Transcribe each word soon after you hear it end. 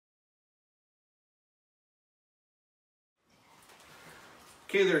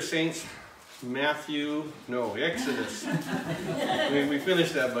Okay there, saints. Exodus. we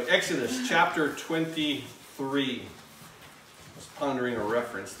finished that book. Exodus chapter 23. I was pondering a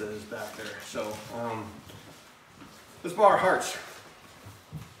reference that is back there. So let's bow our hearts.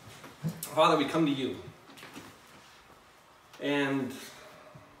 Father, we come to you. And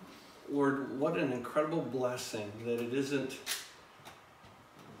Lord, what an incredible blessing that it isn't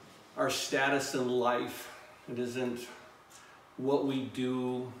our status in life. It isn't what we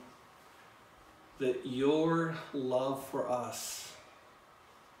do. That your love for us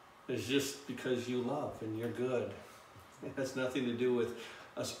is just because you love and you're good. It has nothing to do with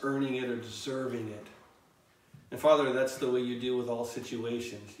us earning it or deserving it. And Father, that's the way you deal with all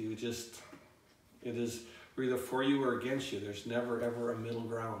situations. It is either for you or against you. There's never ever a middle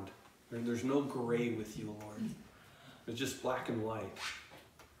ground. There's no gray with you, Lord. It's just black and white.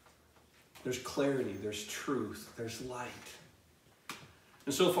 There's clarity, there's truth, there's light.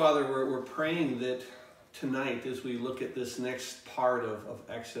 And so, Father, we're praying that tonight, as we look at this next part of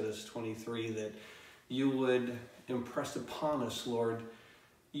Exodus 23, that you would impress upon us, Lord,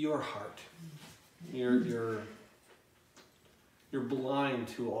 your heart. You're blind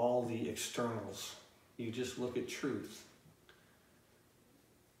to all the externals. You just look at truth.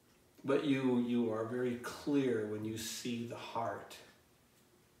 But you are very clear when you see the heart.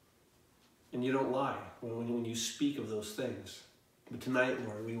 And you don't lie when you speak of those things. But tonight,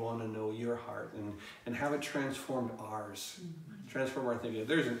 Lord, we want to know your heart and have it transformed ours. Transform our thinking. If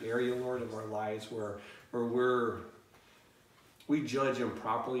there's an area, Lord, of our lives where we judge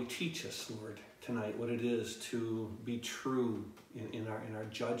improperly, teach us, Lord, tonight what it is to be true in our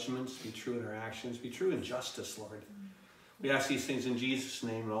judgments, be true in our actions, be true in justice, Lord. We ask these things in Jesus'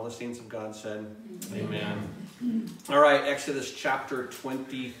 name, and all the saints of God said, Amen. All right, Exodus chapter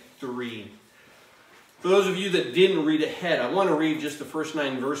 23. For those of you that didn't read ahead, I want to read just the first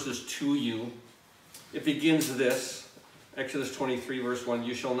 9 verses to you. It begins this, Exodus 23, verse 1,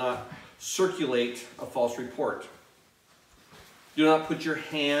 you shall not circulate a false report. Do not put your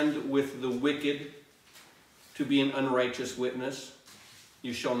hand with the wicked to be an unrighteous witness.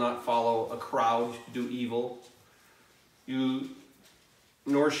 You shall not follow a crowd to do evil.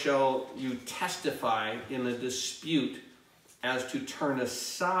 Nor shall you testify in a dispute as to turn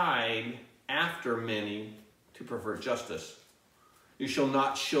aside after many to pervert justice. You shall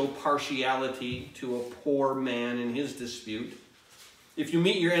not show partiality to a poor man in his dispute. If you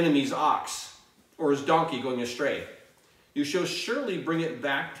meet your enemy's ox or his donkey going astray, you shall surely bring it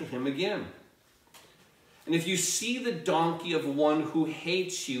back to him again. And if you see the donkey of one who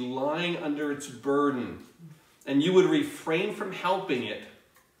hates you lying under its burden, and you would refrain from helping it,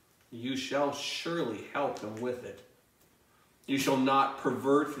 you shall surely help him with it. You shall not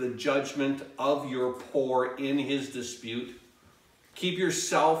pervert the judgment of your poor in his dispute. Keep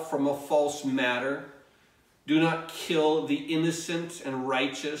yourself from a false matter. Do not kill the innocent and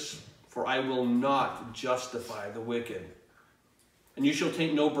righteous, for I will not justify the wicked. And you shall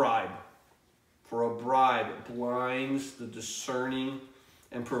take no bribe, for a bribe blinds the discerning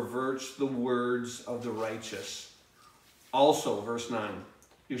and perverts the words of the righteous. Also, verse 9,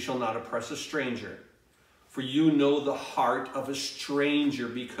 you shall not oppress a stranger, for you know the heart of a stranger,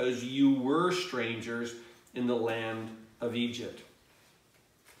 because you were strangers in the land of Egypt.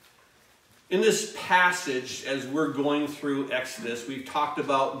 In this passage, as we're going through Exodus, we've talked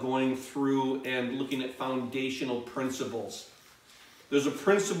about going through and looking at foundational principles. There's a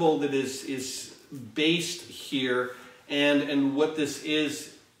principle that is based here, and what this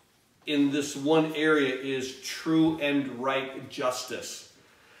is in this one area is true and right justice.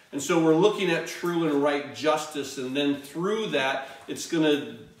 And so we're looking at true and right justice, and then through that, it's going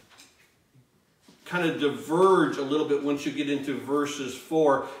to kind of diverge a little bit once you get into verses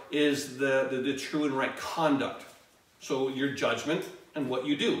 4, is the true and right conduct. So your judgment and what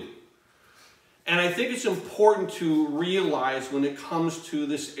you do. And I think it's important to realize when it comes to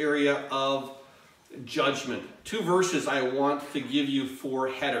this area of judgment. 2 verses I want to give you for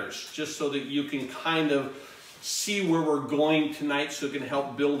headers, just so that you can kind of see where we're going tonight, so it can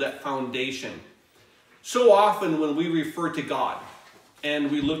help build that foundation. So often when we refer to God and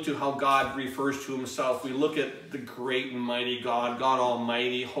we look to how God refers to himself, we look at the great and mighty God, God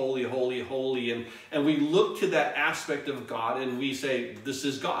Almighty, holy, holy, holy, and we look to that aspect of God and we say, this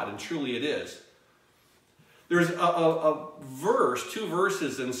is God, and truly it is. There's a verse, 2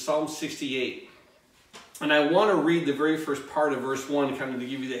 verses in Psalm 68, and I want to read the very first part of verse 1 kind of to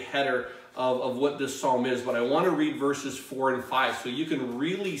give you the header of what this psalm is, but I want to read verses 4 and 5 so you can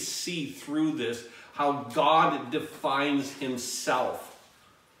really see through this how God defines himself.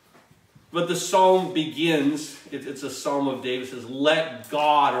 But the psalm begins, it's a psalm of David, it says, let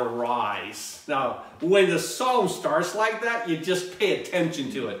God arise. Now, when the psalm starts like that, you just pay attention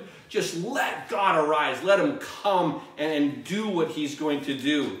to it. Just let God arise. Let him come and do what he's going to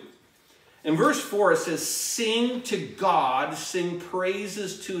do. In verse 4, it says, sing to God, sing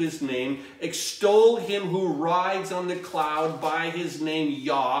praises to his name, extol him who rides on the cloud by his name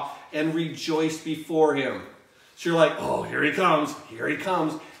Yah, and rejoice before him. So you're like, oh, here he comes, here he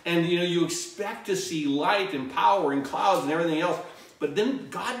comes. And you expect to see light and power and clouds and everything else. But then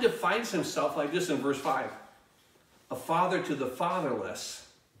God defines himself like this in verse 5. A father to the fatherless,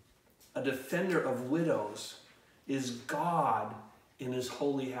 a defender of widows, is God in his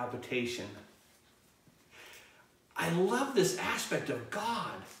holy habitation. I love this aspect of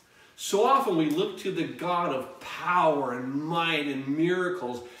God. So often we look to the God of power and might and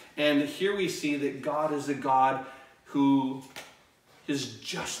miracles. And here we see that God is a God who his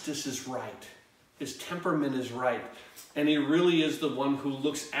justice is right. His temperament is right. And he really is the one who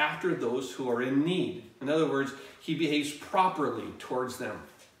looks after those who are in need. In other words, he behaves properly towards them.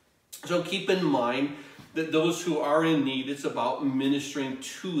 So keep in mind that those who are in need, it's about ministering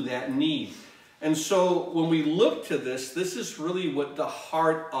to that need. And so when we look to this is really what the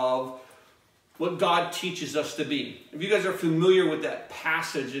heart of what God teaches us to be. If you guys are familiar with that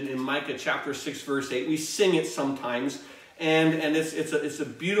passage in Micah chapter 6, verse 8, we sing it sometimes. And it's a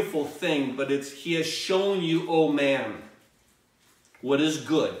beautiful thing, but he has shown you, O man, what is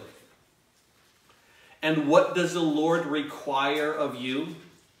good. And what does the Lord require of you?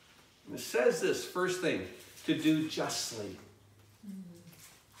 And it says this, first thing, to do justly.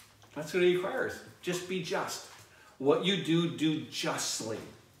 That's what he requires. Just be just. What you do, do justly.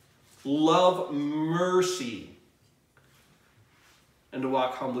 Love mercy. And to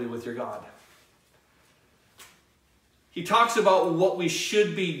walk humbly with your God. He talks about what we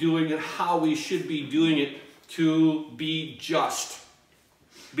should be doing and how we should be doing it to be just,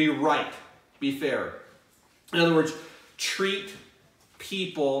 be right, be fair. In other words, treat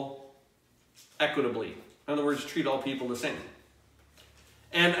people equitably. In other words, treat all people the same.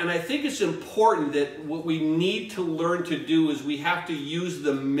 And I think it's important that what we need to learn to do is we have to use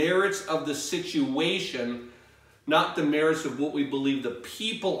the merits of the situation, not the merits of what we believe the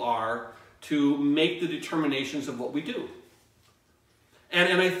people are, to make the determinations of what we do.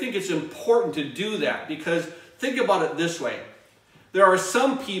 And I think it's important to do that because think about it this way. There are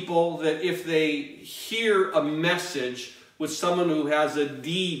some people that if they hear a message with someone who has a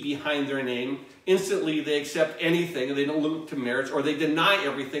D behind their name, instantly they accept anything and they don't look to merits, or they deny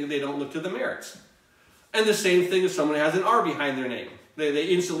everything and they don't look to the merits. And the same thing if someone has an R behind their name. They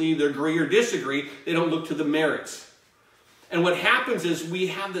instantly either agree or disagree, they don't look to the merits. And what happens is we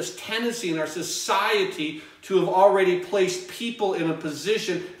have this tendency in our society to have already placed people in a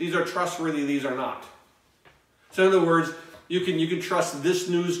position, these are trustworthy, these are not. So in other words, you can trust this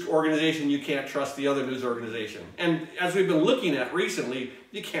news organization, you can't trust the other news organization. And as we've been looking at recently,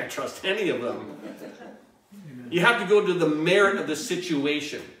 you can't trust any of them. You have to go to the merit of the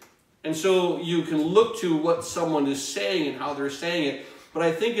situation. And so you can look to what someone is saying and how they're saying it. But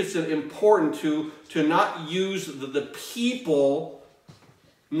I think it's important to not use the people,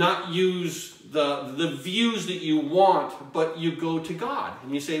 not use the views that you want, but you go to God.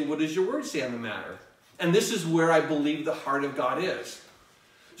 And you say, what does your word say on the matter? And this is where I believe the heart of God is.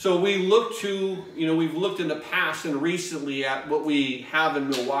 So we look to, we've looked in the past and recently at what we have in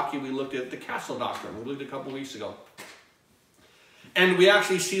Milwaukee. We looked at the castle doctrine. We looked a couple weeks ago. And we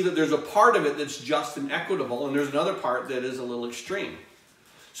actually see that there's a part of it that's just and equitable, and there's another part that is a little extreme.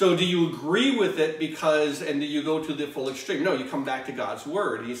 So do you agree with it and do you go to the full extreme? No, you come back to God's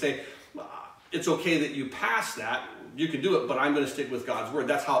word. And you say, it's okay that you pass that. You can do it, but I'm going to stick with God's word.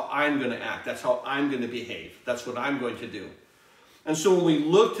 That's how I'm going to act. That's how I'm going to behave. That's what I'm going to do. And so when we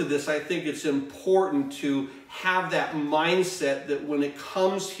look to this, I think it's important to have that mindset that when it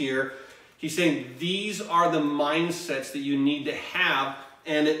comes here, he's saying these are the mindsets that you need to have,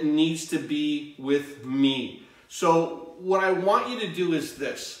 and it needs to be with me. So what I want you to do is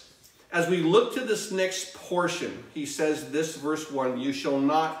this. As we look to this next portion, he says this, verse 1, you shall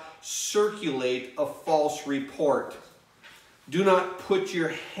not circulate a false report. Do not put your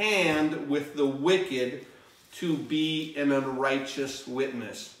hand with the wicked to be an unrighteous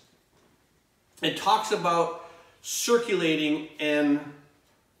witness. It talks about circulating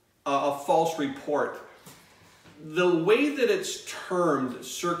a false report. The way that it's termed,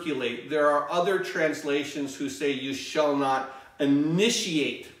 circulate, there are other translations who say you shall not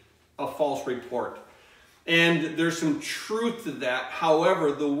initiate a false report. And there's some truth to that.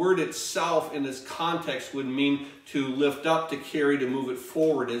 However, the word itself in this context would mean to lift up, to carry, to move it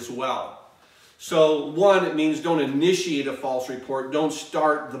forward as well. So one, it means don't initiate a false report. Don't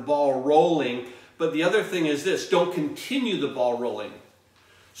start the ball rolling. But the other thing is this, don't continue the ball rolling.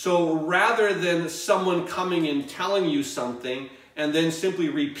 So rather than someone coming and telling you something and then simply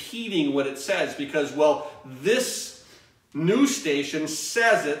repeating what it says because, well, this news station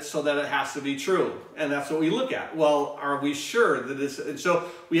says it so that it has to be true. And that's what we look at. Well, are we sure that it's... And so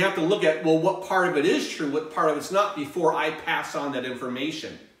we have to look at, well, what part of it is true, what part of it's not before I pass on that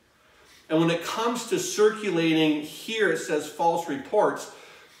information. And when it comes to circulating, here it says false reports.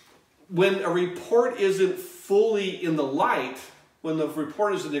 When a report isn't fully in the light, when the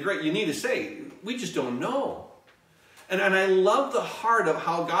report isn't great, you need to say, we just don't know. And I love the heart of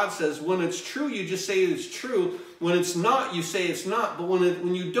how God says, when it's true, you just say it's true. When it's not, you say it's not. But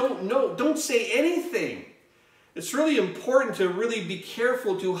when you don't know, don't say anything. It's really important to really be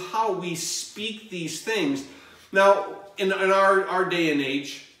careful to how we speak these things. Now, in our day and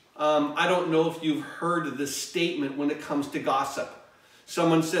age, I don't know if you've heard this statement when it comes to gossip.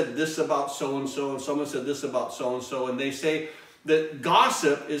 Someone said this about so-and-so, and someone said this about so-and-so, and they say that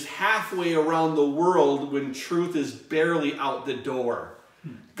gossip is halfway around the world when truth is barely out the door.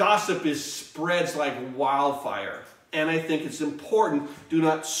 Gossip spreads like wildfire. And I think it's important, do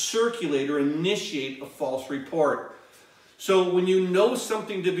not circulate or initiate a false report. So when you know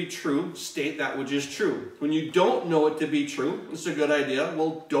something to be true, state that which is true. When you don't know it to be true, it's a good idea.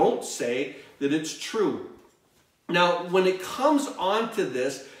 Well, don't say that it's true. Now, when it comes onto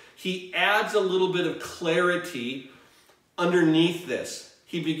this, he adds a little bit of clarity underneath this.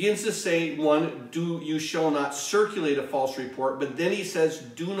 He begins to say, one, you shall not circulate a false report. But then he says,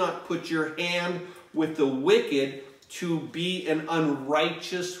 do not put your hand with the wicked to be an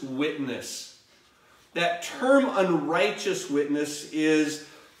unrighteous witness. That term unrighteous witness is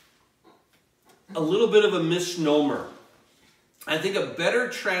a little bit of a misnomer. I think a better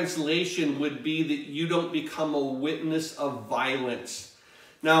translation would be that you don't become a witness of violence.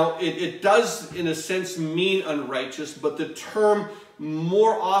 Now, it does, in a sense, mean unrighteous, but the term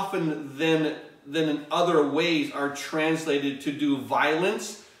more often than in other ways are translated to do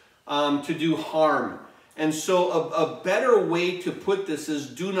violence, to do harm. And so a better way to put this is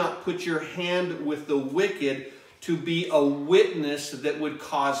do not put your hand with the wicked to be a witness that would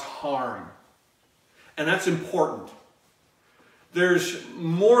cause harm. And that's important. There's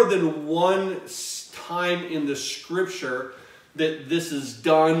more than one time in the scripture that this is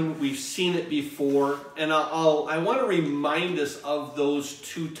done. We've seen it before. And I want to remind us of those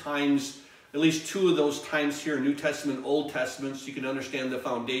 2 times, at least 2 of those times here in New Testament, Old Testament, so you can understand the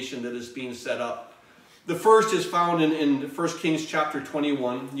foundation that is being set up. The first is found in 1 Kings chapter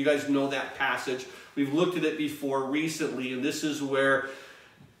 21. You guys know that passage. We've looked at it before recently, and this is where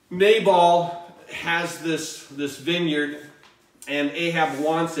Nabal has this vineyard, and Ahab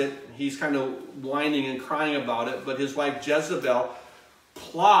wants it. He's kind of whining and crying about it, but his wife Jezebel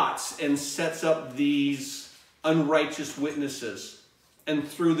plots and sets up these unrighteous witnesses. And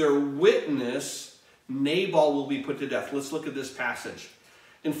through their witness, Nabal will be put to death. Let's look at this passage.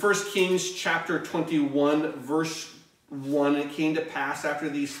 In 1 Kings chapter 21, verse 1, it came to pass after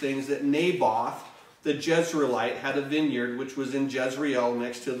these things that Naboth, the Jezreelite, had a vineyard which was in Jezreel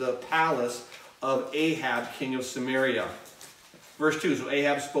next to the palace of Ahab, king of Samaria. Verse 2, so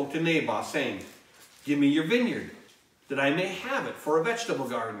Ahab spoke to Naboth, saying, give me your vineyard, that I may have it for a vegetable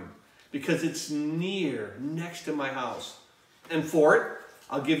garden, because it's next to my house. And for it,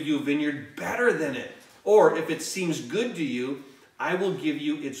 I'll give you a vineyard better than it. Or if it seems good to you, I will give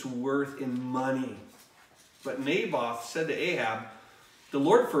you its worth in money. But Naboth said to Ahab, the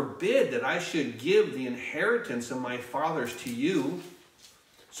Lord forbid that I should give the inheritance of my fathers to you.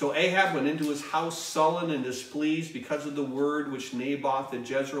 So Ahab went into his house sullen and displeased because of the word which Naboth the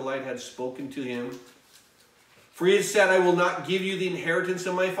Jezreelite had spoken to him. For he had said, I will not give you the inheritance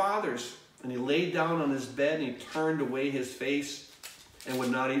of my fathers. And he laid down on his bed and he turned away his face and would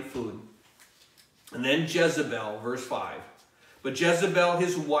not eat food. And then Jezebel, verse 5. But Jezebel,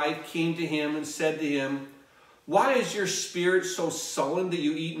 his wife, came to him and said to him, why is your spirit so sullen that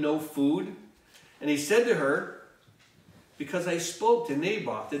you eat no food? And he said to her, because I spoke to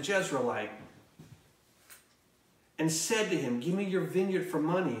Naboth the Jezreelite and said to him, give me your vineyard for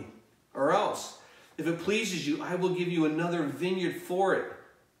money, or else, if it pleases you, I will give you another vineyard for it.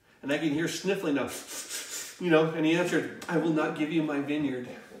 And I can hear sniffling now, and he answered, I will not give you my vineyard.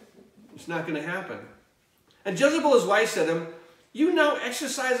 It's not going to happen. And Jezebel, his wife, said to him, you now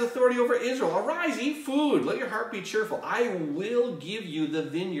exercise authority over Israel. Arise, eat food. Let your heart be cheerful. I will give you the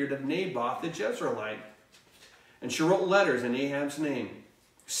vineyard of Naboth the Jezreelite. And she wrote letters in Ahab's name,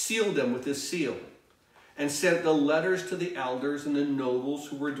 sealed them with this seal, and sent the letters to the elders and the nobles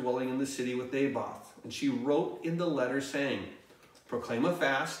who were dwelling in the city with Naboth. And she wrote in the letter saying, proclaim a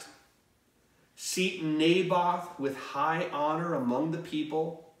fast, seat Naboth with high honor among the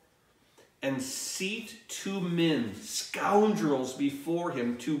people, and seat 2 men, scoundrels, before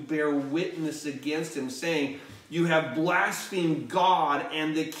him to bear witness against him, saying, you have blasphemed God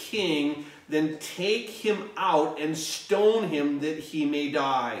and the king, then take him out and stone him that he may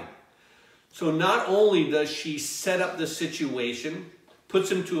die. So not only does she set up the situation, puts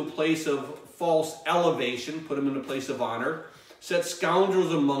him to a place of false elevation, put him in a place of honor, set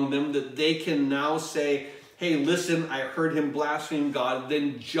scoundrels among them that they can now say, hey, listen, I heard him blaspheme God,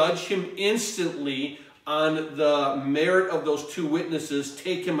 then judge him instantly on the merit of those 2 witnesses,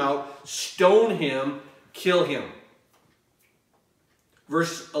 take him out, stone him, kill him.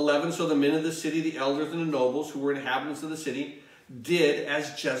 Verse 11, so the men of the city, the elders and the nobles who were inhabitants of the city, did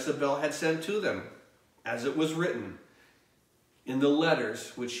as Jezebel had sent to them, as it was written in the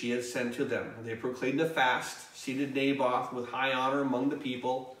letters which she had sent to them. And they proclaimed a fast, seated Naboth with high honor among the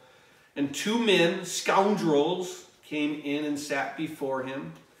people. And 2 men, scoundrels, came in and sat before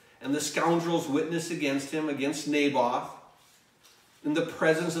him. And the scoundrels witnessed against him, against Naboth, in the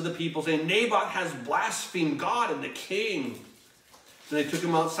presence of the people, saying, Naboth has blasphemed God and the king. And they took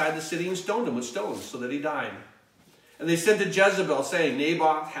him outside the city and stoned him with stones so that he died. And they sent to Jezebel, saying,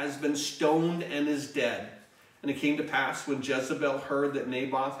 Naboth has been stoned and is dead. And it came to pass, when Jezebel heard that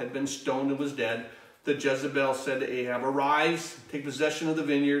Naboth had been stoned and was dead, that Jezebel said to Ahab, arise, take possession of the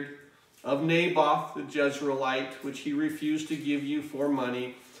vineyard of Naboth the Jezreelite, which he refused to give you for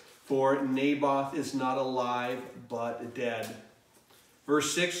money, for Naboth is not alive, but dead.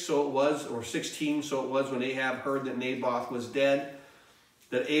 Verse 6, so it was, or 16, so it was when Ahab heard that Naboth was dead,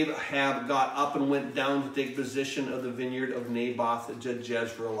 that Ahab got up and went down to take possession of the vineyard of Naboth the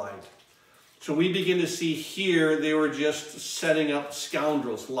Jezreelite. So we begin to see here they were just setting up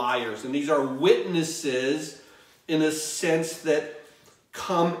scoundrels, liars. And these are witnesses in a sense that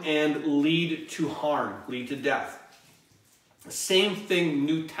come and lead to harm, lead to death. Same thing,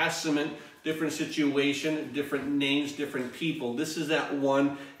 New Testament, different situation, different names, different people. This is that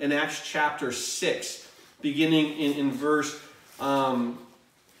one in Acts chapter 6, beginning in verse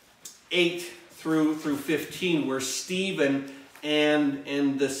 8 through 15, where Stephen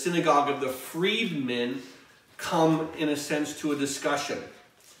and the synagogue of the freedmen come, in a sense, to a discussion.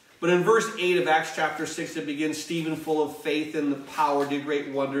 But in verse 8 of Acts chapter 6, it begins, Stephen, full of faith and the power, did great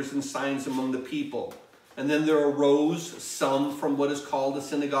wonders and signs among the people. And then there arose some from what is called the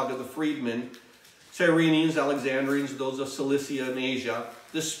synagogue of the freedmen, Cyrenians, Alexandrians, those of Cilicia and Asia,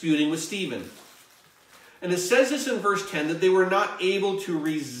 disputing with Stephen. And it says this in verse 10, that they were not able to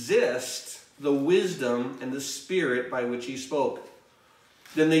resist the wisdom and the spirit by which he spoke.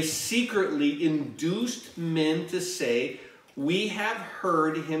 Then they secretly induced men to say, we have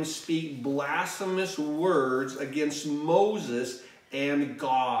heard him speak blasphemous words against Moses and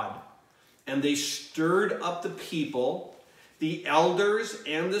God. And they stirred up the people, the elders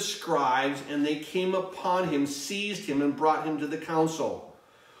and the scribes, and they came upon him, seized him, and brought him to the council.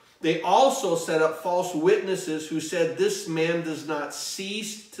 They also set up false witnesses who said, this man does not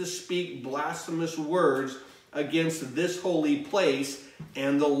cease to speak blasphemous words against this holy place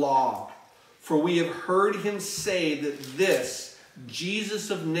and the law. For we have heard him say that this, Jesus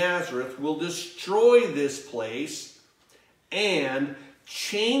of Nazareth, will destroy this place and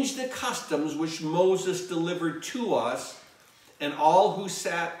change the customs which Moses delivered to us. And all who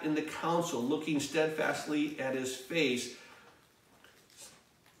sat in the council, looking steadfastly at his face,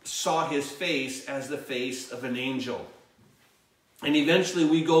 saw his face as the face of an angel. And eventually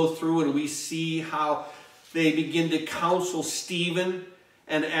we go through and we see how they begin to counsel Stephen.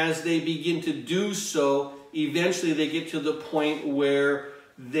 And as they begin to do so, eventually they get to the point where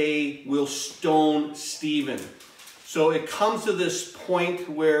they will stone Stephen. So it comes to this point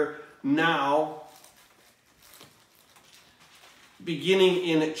where now, beginning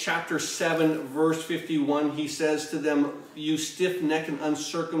in chapter 7, verse 51, he says to them, you stiff-necked and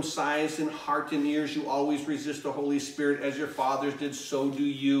uncircumcised in heart and ears, you always resist the Holy Spirit as your fathers did, so do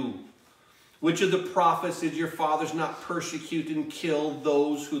you. Which of the prophets did your fathers not persecute and kill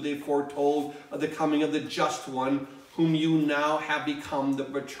those who they foretold of the coming of the just one, whom you now have become the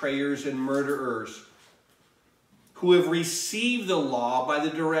betrayers and murderers, who have received the law by the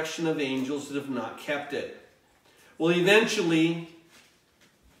direction of angels that have not kept it? Well, eventually,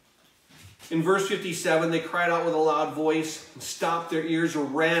 in verse 57, they cried out with a loud voice, stopped their ears,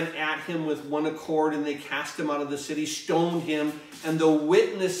 ran at him with one accord, and they cast him out of the city, stoned him, and the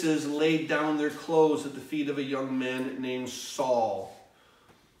witnesses laid down their clothes at the feet of a young man named Saul.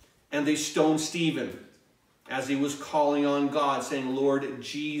 And they stoned Stephen. as he was calling on God, saying, Lord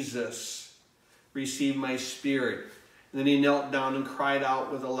Jesus, receive my spirit. And then he knelt down and cried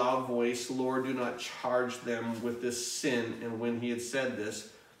out with a loud voice, Lord, do not charge them with this sin. And when he had said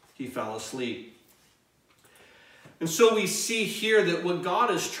this, he fell asleep. And so we see here that what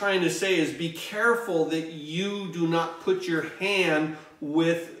God is trying to say is be careful that you do not put your hand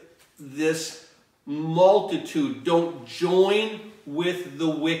with this multitude. Don't join with the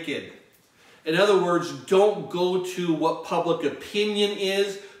wicked. In other words, don't go to what public opinion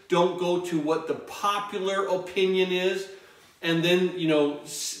is. Don't go to what the popular opinion is. And then,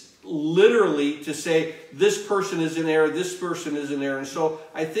 literally to say this person is in error, this person is in error. And so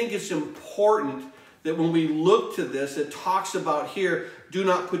I think it's important that when we look to this, it talks about here, do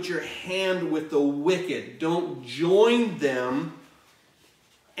not put your hand with the wicked. Don't join them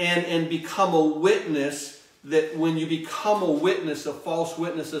and become a witness, that when you become a witness, a false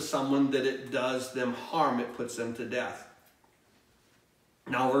witness of someone, that it does them harm. It puts them to death.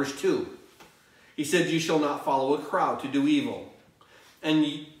 Now verse 2. He said, you shall not follow a crowd to do evil. And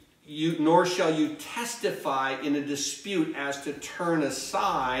nor shall you testify in a dispute as to turn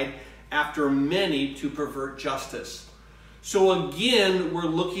aside after many to pervert justice. So again, we're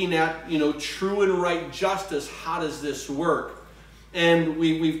looking at, true and right justice. How does this work? And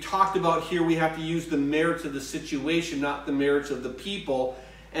we've talked about here, we have to use the merits of the situation, not the merits of the people.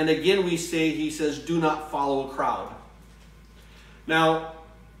 And again, he says, do not follow a crowd. Now,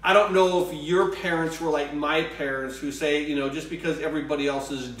 I don't know if your parents were like my parents who say, just because everybody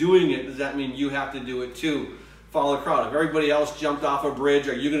else is doing it, does that mean you have to do it too? Follow the crowd. If everybody else jumped off a bridge,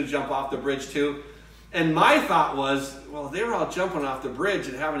 are you going to jump off the bridge too? And my thought was, well, they were all jumping off the bridge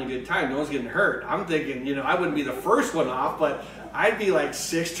and having a good time. No one's getting hurt. I'm thinking, I wouldn't be the first one off, but I'd be like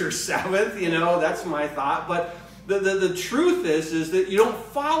 6th or 7th, that's my thought. But the truth is that you don't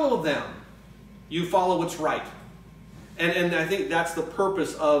follow them. You follow what's right. And I think that's the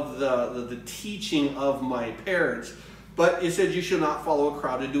purpose of the teaching of my parents. But it said you shall not follow a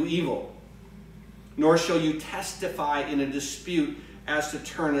crowd to do evil, nor shall you testify in a dispute as to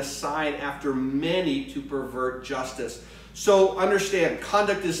turn aside after many to pervert justice. So understand,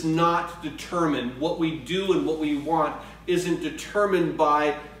 conduct is not determined. What we do and what we want isn't determined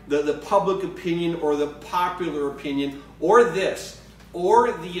by the public opinion or the popular opinion or the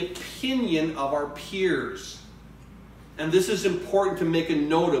opinion of our peers. And this is important to make a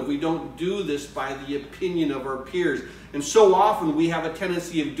note of. We don't do this by the opinion of our peers. And so often we have a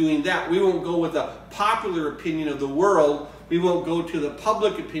tendency of doing that. We won't go with the popular opinion of the world. We won't go to the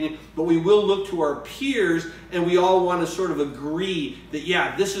public opinion, but we will look to our peers, and we all want to sort of agree that,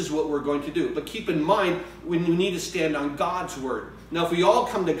 yeah, this is what we're going to do. But keep in mind, we need to stand on God's word. Now, if we all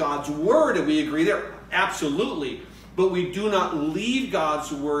come to God's word and we agree there, absolutely. But we do not leave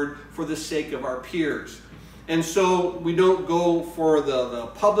God's word for the sake of our peers. And so we don't go for the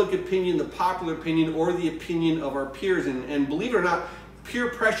public opinion, the popular opinion, or the opinion of our peers. And believe it or not, peer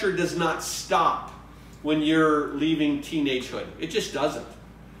pressure does not stop when you're leaving teenagehood. It just doesn't.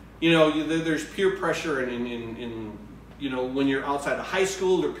 There's peer pressure in when you're outside of high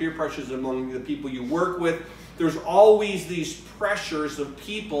school, or peer pressures among the people you work with. There's always these pressures of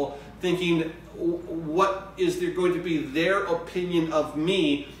people thinking, what is there going to be their opinion of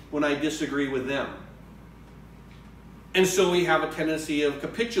me when I disagree with them? And so we have a tendency of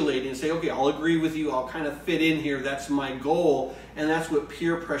capitulating and say, okay, I'll agree with you. I'll kind of fit in here. That's my goal. And that's what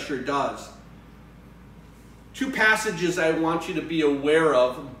peer pressure does. Two passages I want you to be aware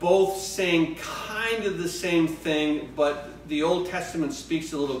of, both saying kind of the same thing, but the Old Testament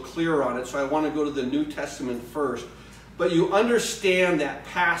speaks a little clearer on it. So I want to go to the New Testament first. But you understand that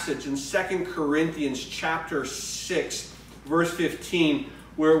passage in 2 Corinthians chapter 6, verse 15,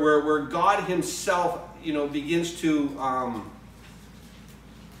 where God himself begins to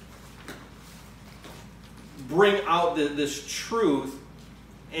bring out this truth.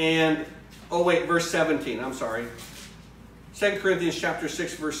 And, verse 17, I'm sorry. 2 Corinthians chapter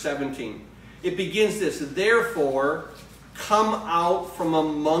 6, verse 17. It begins this, therefore, come out from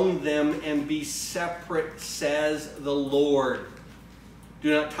among them and be separate, says the Lord.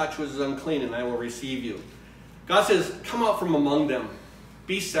 Do not touch what is unclean, and I will receive you. God says, come out from among them.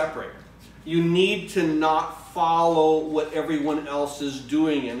 Be separate. You need to not follow what everyone else is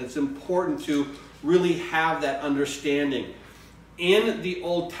doing, and it's important to really have that understanding. In the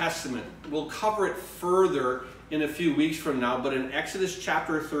Old Testament, we'll cover it further in a few weeks from now, but in Exodus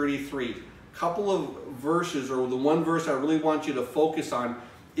chapter 33, a couple of verses, or the one verse I really want you to focus on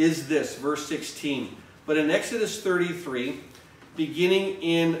is this, verse 16. But in Exodus 33, beginning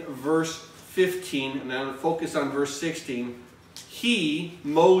in verse 15, and I'm going to focus on verse 16, He,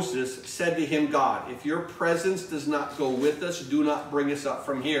 Moses, said to him, God, if your presence does not go with us, do not bring us up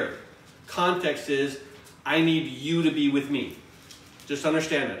from here. Context is, I need you to be with me. Just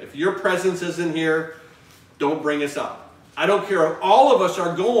understand that. If your presence isn't here, don't bring us up. I don't care if all of us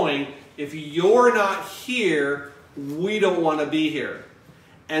are going. If you're not here, we don't want to be here.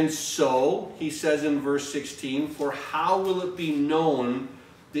 And so, he says in verse 16, for how will it be known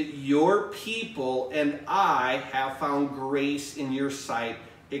that your people and I have found grace in your sight,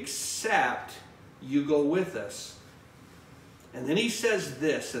 except you go with us? And then he says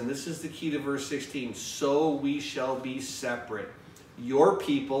this, and this is the key to verse 16, so we shall be separate, your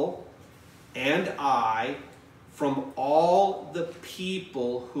people and I, from all the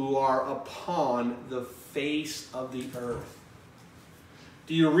people who are upon the face of the earth.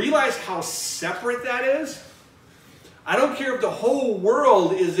 Do you realize how separate that is? I don't care if the whole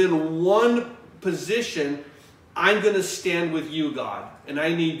world is in one position, I'm going to stand with you, God. And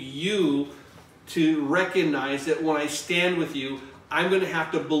I need you to recognize that when I stand with you, I'm going to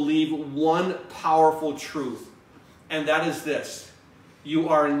have to believe one powerful truth. And that is this. You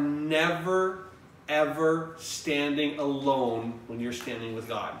are never, ever standing alone when you're standing with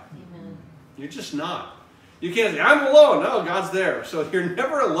God. Amen. You're just not. You can't say, I'm alone. No, God's there. So you're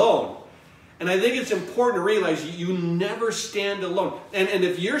never alone. And I think it's important to realize you never stand alone. And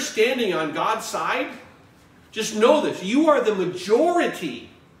if you're standing on God's side, just know this. You are the majority.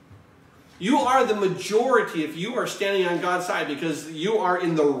 You are the majority if you are standing on God's side, because you are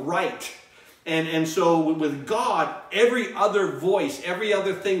in the right. And so with God, every other voice, every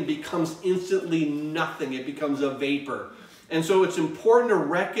other thing becomes instantly nothing. It becomes a vapor. And so it's important to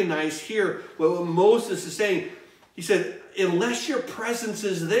recognize here what Moses is saying. He said, unless your presence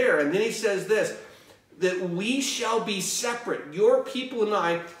is there. And then he says this, that we shall be separate, your people and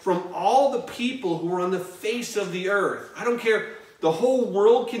I, from all the people who are on the face of the earth. I don't care. The whole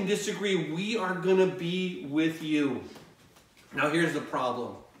world can disagree. We are going to be with you. Now here's the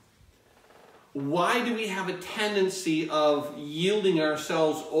problem. Why do we have a tendency of yielding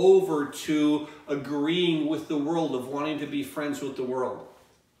ourselves over to agreeing with the world, of wanting to be friends with the world?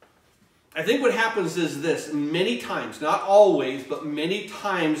 I think what happens is this. Many times, not always, but many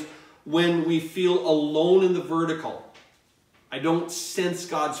times when we feel alone in the vertical, I don't sense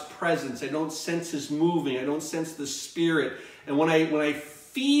God's presence. I don't sense His moving. I don't sense the Spirit. And when I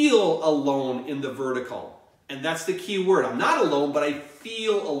feel alone in the vertical, and that's the key word. I'm not alone, but I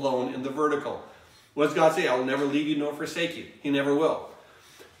feel alone in the vertical. What does God say? I will never leave you nor forsake you. He never will.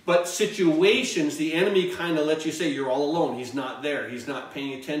 But situations, the enemy kind of lets you say you're all alone. He's not there. He's not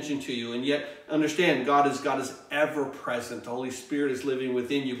paying attention to you. And yet, understand, God is ever present. The Holy Spirit is living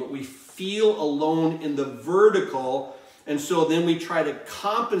within you. But we feel alone in the vertical. And so then we try to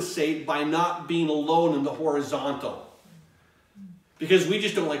compensate by not being alone in the horizontal. Because we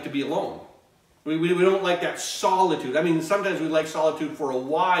just don't like to be alone. We don't like that solitude. I mean, sometimes we like solitude for a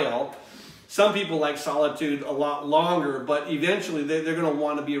while. Some people like solitude a lot longer, but eventually they're going to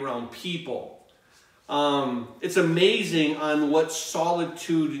want to be around people. It's amazing on what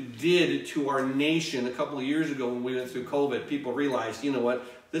solitude did to our nation a couple of years ago when we went through COVID. People realized, you know what,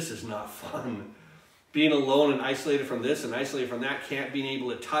 this is not fun. Being alone and isolated from this and isolated from that, can't being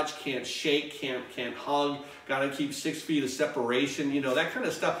able to touch, can't shake, can't hug, got to keep 6 feet of separation, you know, that kind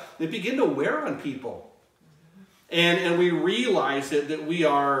of stuff. They begin to wear on people. And we realize that we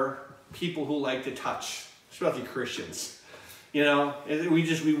are people who like to touch, especially Christians. You know,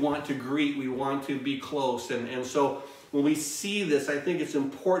 we want to greet, we want to be close. And so when we see this, I think it's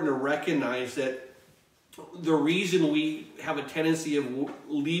important to recognize that the reason we have a tendency of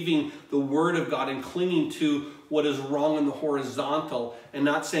leaving the Word of God and clinging to what is wrong in the horizontal and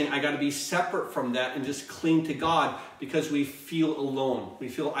not saying, I got to be separate from that and just cling to God, because we feel alone. We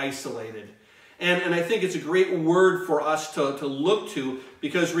feel isolated. And I think it's a great word for us to look to,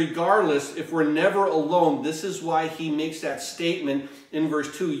 because regardless, if we're never alone, this is why he makes that statement in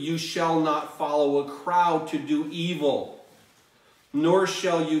verse 2, you shall not follow a crowd to do evil, nor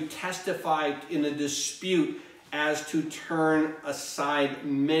shall you testify in a dispute as to turn aside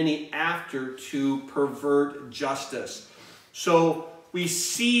many after to pervert justice. So we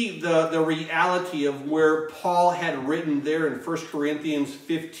see the reality of where Paul had written there in 1 Corinthians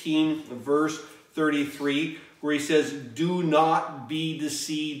 15, verse 33, where he says, do not be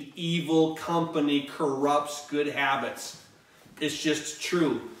deceived. Evil company corrupts good habits. It's just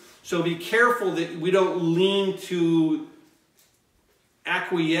true. So be careful that we don't lean to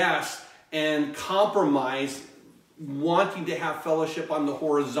acquiesce and compromise wanting to have fellowship on the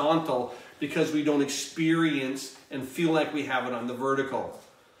horizontal because we don't experience and feel like we have it on the vertical.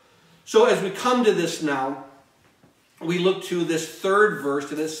 So as we come to this now, we look to this third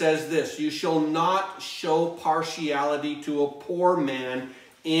verse, and it says this: you shall not show partiality to a poor man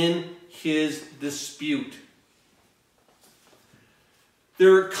in his dispute.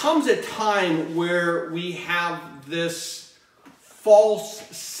 There comes a time where we have this false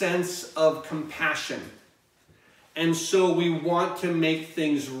sense of compassion. And so we want to make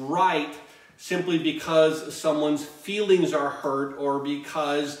things right simply because someone's feelings are hurt, or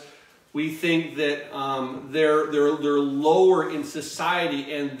because we think that they're lower in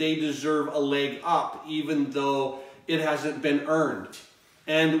society and they deserve a leg up, even though it hasn't been earned.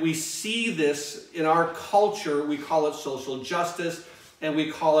 And we see this in our culture. We call it social justice, and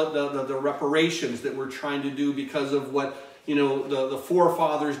we call it the reparations that we're trying to do because of what, you know, the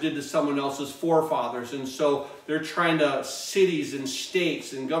forefathers did to someone else's forefathers. And so they're trying to, cities and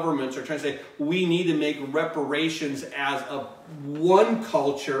states and governments are trying to say, we need to make reparations as a one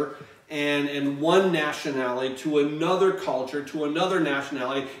culture and one nationality to another culture, to another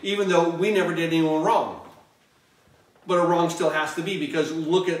nationality, even though we never did anyone wrong. But a wrong still has to be, because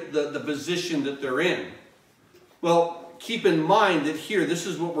look at the position that they're in. Well, keep in mind that here, this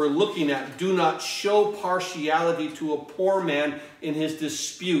is what we're looking at. Do not show partiality to a poor man in his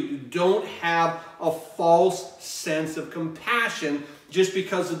dispute. Don't have a false sense of compassion just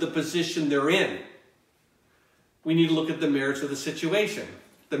because of the position they're in. We need to look at the merits of the situation.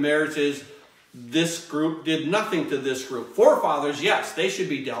 The merits is, this group did nothing to this group. Forefathers, yes, they should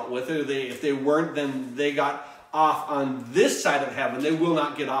be dealt with. If they weren't, then they got off on this side of heaven. They will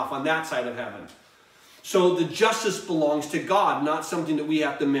not get off on that side of heaven. So the justice belongs to God, not something that we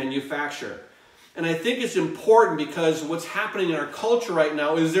have to manufacture. And I think it's important, because what's happening in our culture right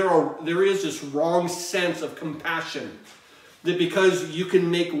now is there is this wrong sense of compassion. That because you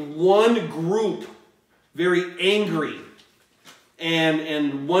can make one group very angry,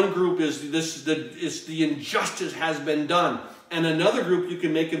 and one group is the injustice has been done, and another group you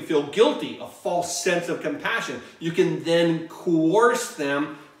can make them feel guilty, a false sense of compassion. You can then coerce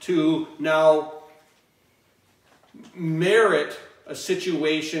them to now merit a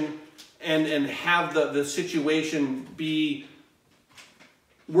situation and have the situation be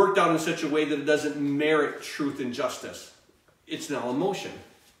worked out in such a way that it doesn't merit truth and justice. It's now emotion.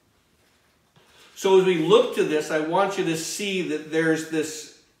 So as we look to this, I want you to see that there's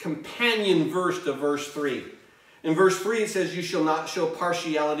this companion verse to verse 3. In verse 3 it says, you shall not show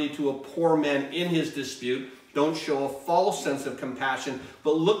partiality to a poor man in his dispute. Don't show a false sense of compassion.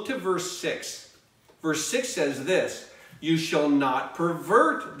 But look to verse 6. Verse 6 says this: you shall not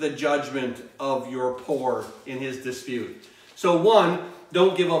pervert the judgment of your poor in his dispute. So one,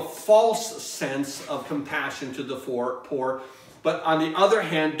 don't give a false sense of compassion to the poor. But on the other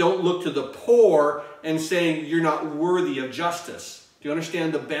hand, don't look to the poor and saying you're not worthy of justice. Do you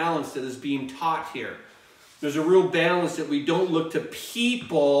understand the balance that is being taught here? There's a real balance that we don't look to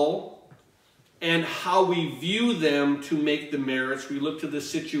people and how we view them to make the merits. We look to the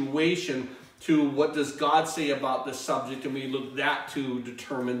situation, to what does God say about the subject, and we look that to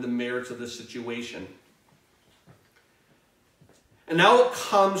determine the merits of the situation. And now it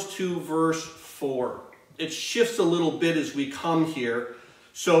comes to verse 4. It shifts a little bit as we come here.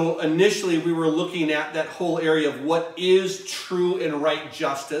 So initially we were looking at that whole area of what is true and right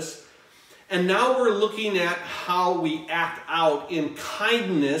justice. And now we're looking at how we act out in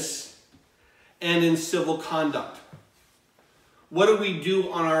kindness and in civil conduct. What do we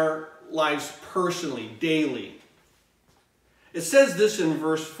do on our lives personally, daily? It says this in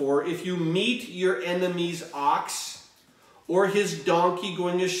verse 4: if you meet your enemy's ox or his donkey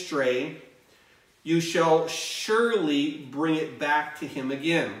going astray, you shall surely bring it back to him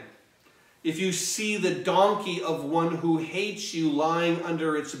again. If you see the donkey of one who hates you lying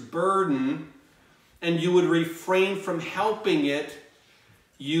under its burden, and you would refrain from helping it,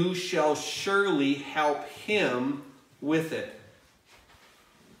 you shall surely help him with it.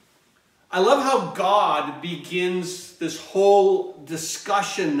 I love how God begins this whole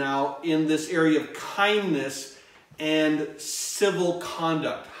discussion now in this area of kindness and civil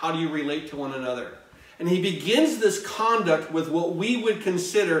conduct. How do you relate to one another? And he begins this conduct with what we would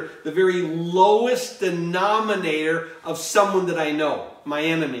consider the very lowest denominator of someone that I know, my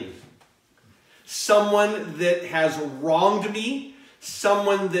enemy. Someone that has wronged me,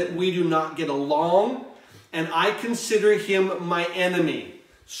 someone that we do not get along, and I consider him my enemy.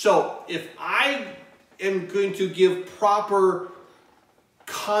 So if I am going to give proper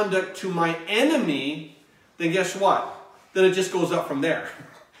conduct to my enemy, then guess what? Then it just goes up from there.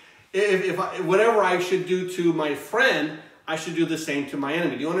 Whatever I should do to my friend, I should do the same to my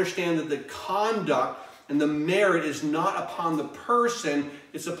enemy. Do you understand that the conduct and the merit is not upon the person,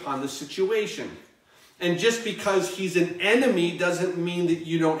 it's upon the situation? And just because he's an enemy doesn't mean that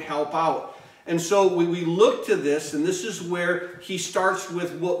you don't help out. And so we look to this, and this is where he starts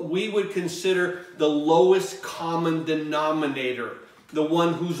with what we would consider the lowest common denominator. The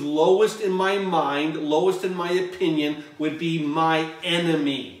one who's lowest in my mind, lowest in my opinion, would be my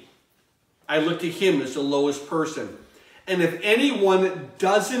enemy. I look to him as the lowest person. And if anyone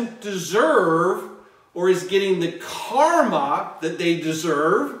doesn't deserve or is getting the karma that they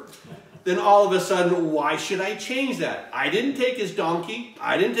deserve, then all of a sudden, why should I change that? I didn't take his donkey.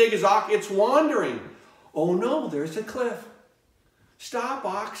 I didn't take his ox. It's wandering. Oh no, there's a cliff. Stop,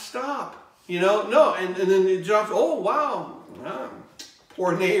 ox, stop. No. And then it drops, oh wow.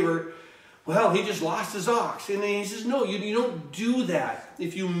 Poor neighbor. Well, he just lost his ox. And then he says, no, you don't do that.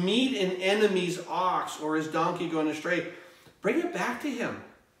 If you meet an enemy's ox or his donkey going astray, bring it back to him.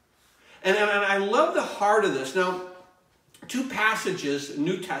 And I love the heart of this. Now, two passages,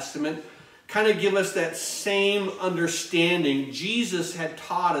 New Testament, kind of give us that same understanding. Jesus had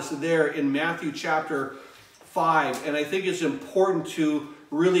taught us there in Matthew chapter 5. And I think it's important to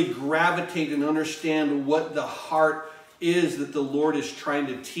really gravitate and understand what the heart is that the Lord is trying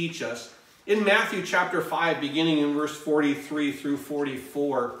to teach us. In Matthew chapter 5, beginning in verse 43 through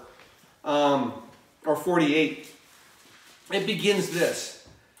 44, or 48, it begins this.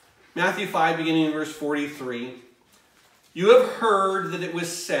 Matthew 5, beginning in verse 43. You have heard that it was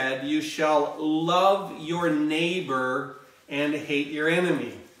said, you shall love your neighbor and hate your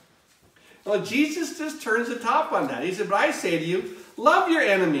enemy. Well, Jesus just turns the top on that. He said, but I say to you, love your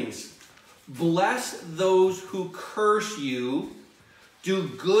enemies. Bless those who curse you. Do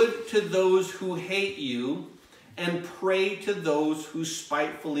good to those who hate you. And pray to those who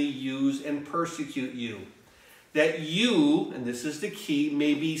spitefully use and persecute you. That you, and this is the key,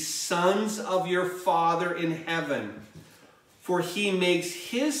 may be sons of your Father in heaven. For he makes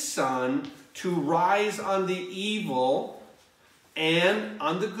his sun to rise on the evil and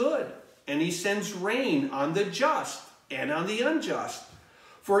on the good. And he sends rain on the just and on the unjust.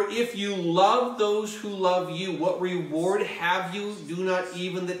 For if you love those who love you, what reward have you? Do not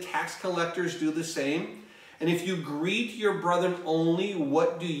even the tax collectors do the same? And if you greet your brethren only,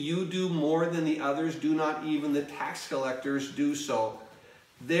 what do you do more than the others? Do not even the tax collectors do so?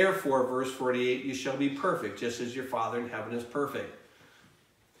 Therefore, verse 48, you shall be perfect, just as your Father in heaven is perfect.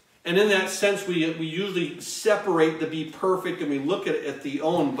 And in that sense, we usually separate the be perfect and we look at the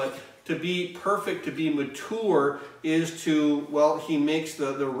own, but to be perfect, to be mature, is to, well, he makes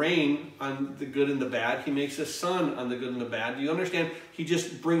the rain on the good and the bad. He makes the sun on the good and the bad. Do you understand? He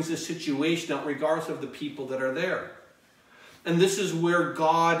just brings the situation out regardless of the people that are there. And this is where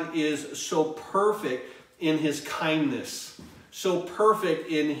God is so perfect in his kindness, so perfect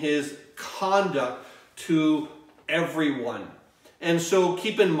in his conduct to everyone. And so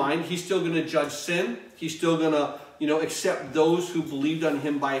keep in mind, he's still going to judge sin. He's still going to, accept those who believed on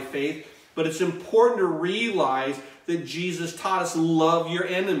him by faith. But it's important to realize that Jesus taught us, love your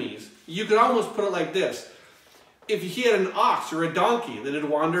enemies. You could almost put it like this. If he had an ox or a donkey that had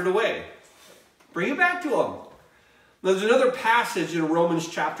wandered away, bring it back to him. Now, there's another passage in Romans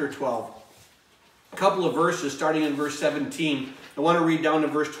chapter 12. A couple of verses starting in verse 17. I want to read down to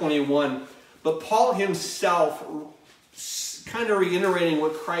verse 21. But Paul himself, kind of reiterating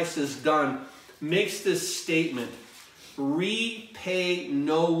what Christ has done, makes this statement. Repay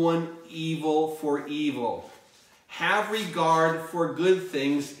no one evil for evil. Have regard for good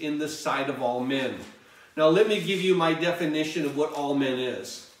things in the sight of all men. Now let me give you my definition of what all men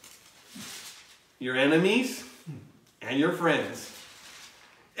is. Your enemies and your friends.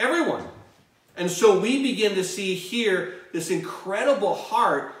 Everyone. And so we begin to see here this incredible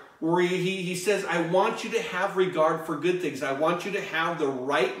heart where he says, I want you to have regard for good things. I want you to have the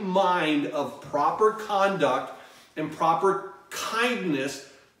right mind of proper conduct and proper kindness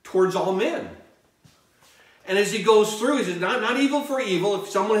towards all men. And as he goes through, he says, not evil for evil. If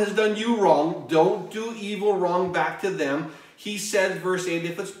someone has done you wrong, don't do evil wrong back to them. He says, verse 8,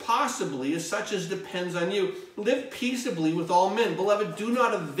 if it's possibly as such as depends on you, live peaceably with all men. Beloved, do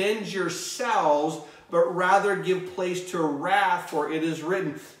not avenge yourselves, but rather give place to wrath, for it is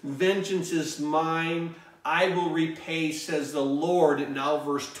written, vengeance is mine, I will repay, says the Lord. And now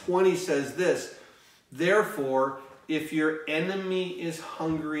verse 20 says this, therefore, if your enemy is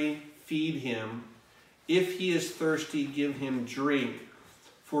hungry, feed him. If he is thirsty, give him drink.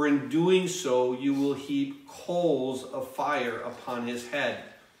 For in doing so, you will heap coals of fire upon his head.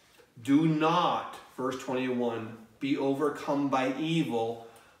 Do not, verse 21, be overcome by evil,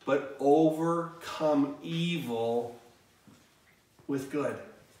 but overcome evil with good.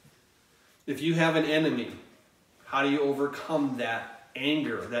 If you have an enemy, how do you overcome that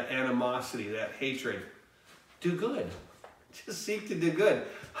anger, that animosity, that hatred. Do good. Just seek to do good.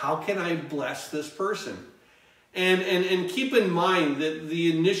 How can I bless this person? And keep in mind that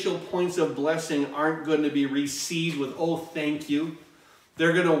the initial points of blessing aren't going to be received with, oh, thank you.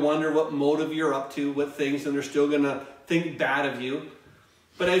 They're going to wonder what motive you're up to, what things, and they're still going to think bad of you.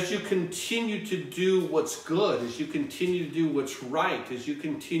 But as you continue to do what's good, as you continue to do what's right, as you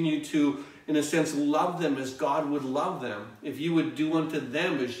continue to, in a sense, love them as God would love them, if you would do unto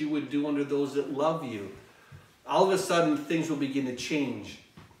them as you would do unto those that love you, all of a sudden things will begin to change.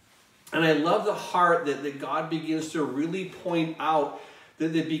 And I love the heart that God begins to really point out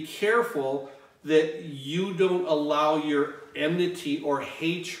that be careful that you don't allow your enmity or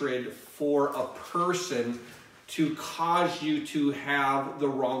hatred for a person to cause you to have the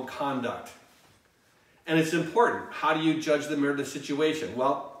wrong conduct. And it's important. How do you judge the merit of the situation?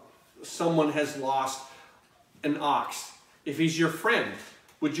 Well, someone has lost an ox. If he's your friend,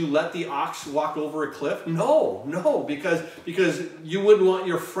 would you let the ox walk over a cliff? No, because you wouldn't want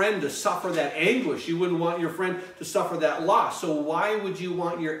your friend to suffer that anguish. You wouldn't want your friend to suffer that loss. So why would you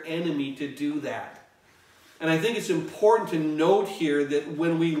want your enemy to do that? And I think it's important to note here that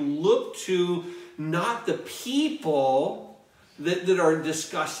when we look to not the people that are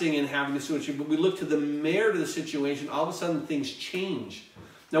discussing and having this situation, but we look to the merit of the situation, all of a sudden things change.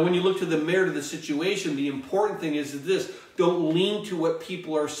 Now, when you look to the merit of the situation, the important thing is this: don't lean to what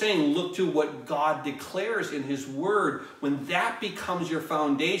people are saying. Look to what God declares in His Word. When that becomes your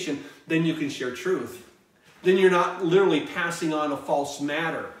foundation, then you can share truth. Then you're not literally passing on a false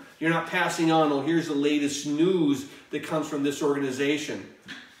matter. You're not passing on, oh, here's the latest news that comes from this organization.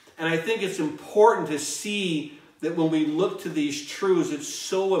 And I think it's important to see that when we look to these truths, it's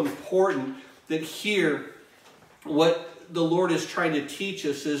so important that here, what the Lord is trying to teach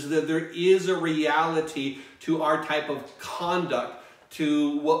us is that there is a reality to our type of conduct,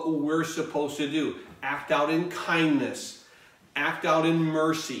 to what we're supposed to do. Act out in kindness. Act out in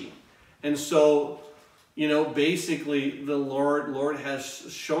mercy. And so, you know, basically the Lord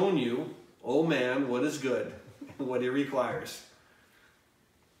has shown you, oh man, what is good and what He requires.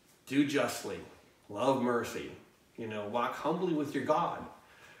 Do justly. Love mercy. You know, walk humbly with your God.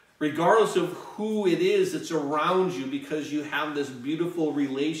 Regardless of who it is that's around you, because you have this beautiful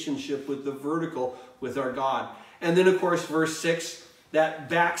relationship with the vertical, with our God. And then, of course, verse 6, that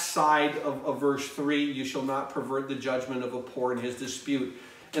backside of verse 3, you shall not pervert the judgment of a poor in his dispute.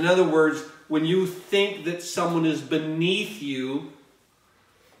 In other words, when you think that someone is beneath you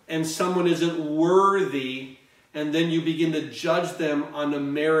and someone isn't worthy, and then you begin to judge them on the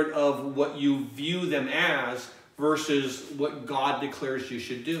merit of what you view them as versus what God declares you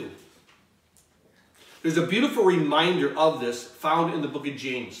should do. There's a beautiful reminder of this found in the book of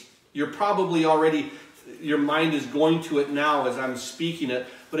James. You're probably already, your mind is going to it now as I'm speaking it.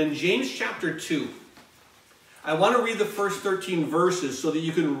 But in James chapter 2, I want to read the first 13 verses so that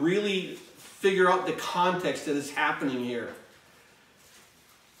you can really figure out the context that is happening here.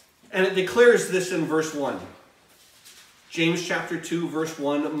 And it declares this in verse 1. James chapter 2, verse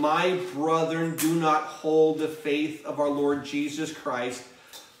 1, my brethren, do not hold the faith of our Lord Jesus Christ,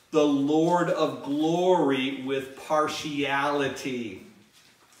 the Lord of glory, with partiality.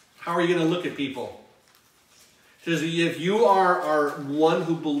 How are you going to look at people? It says, if you are one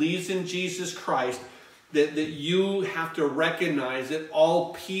who believes in Jesus Christ, that you have to recognize that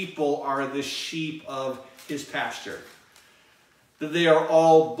all people are the sheep of His pasture. That they are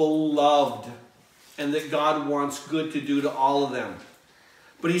all beloved. And that God wants good to do to all of them.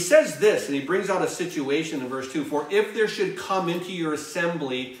 But he says this, and he brings out a situation in verse 2. For if there should come into your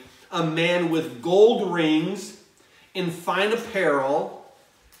assembly a man with gold rings in fine apparel,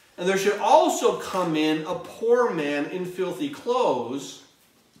 and there should also come in a poor man in filthy clothes,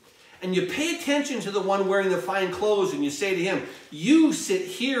 and you pay attention to the one wearing the fine clothes, and you say to him, you sit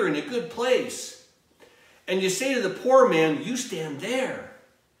here in a good place. And you say to the poor man, you stand there.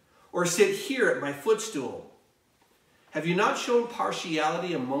 Or sit here at my footstool. Have you not shown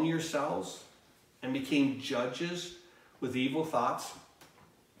partiality among yourselves and became judges with evil thoughts?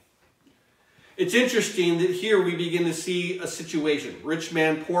 It's interesting that here we begin to see a situation. Rich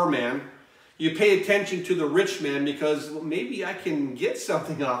man, poor man. You pay attention to the rich man because well, maybe I can get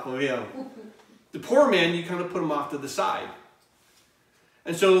something off of him. The poor man, you kind of put him off to the side.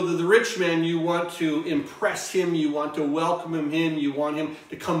 And so the rich man, you want to impress him, you want to welcome him in, you want him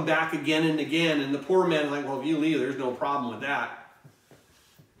to come back again and again. And the poor man is like, well, if you leave, there's no problem with that.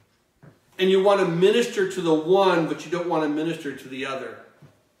 And you want to minister to the one, but you don't want to minister to the other.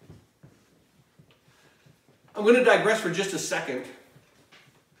 I'm going to digress for just a second.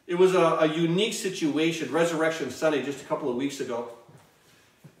 It was a unique situation, Resurrection Sunday, just a couple of weeks ago.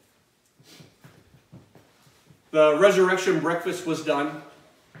 The resurrection breakfast was done.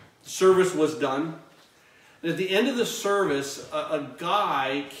 Service was done. And at the end of the service, a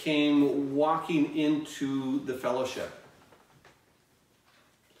guy came walking into the fellowship.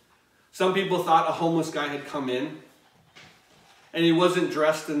 Some people thought a homeless guy had come in. And he wasn't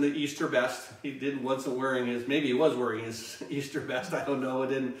dressed in the Easter best. Wasn't wearing his, maybe he was wearing his Easter best. I don't know.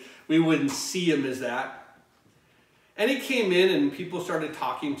 We wouldn't see him as that. And he came in and people started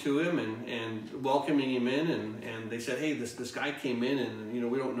talking to him and welcoming him in. And they said, hey, this guy came in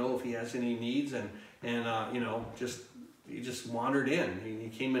and, we don't know if he has any needs. And he just wandered in. He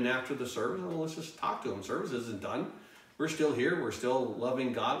came in after the service. Well, let's just talk to him. Service isn't done. We're still here. We're still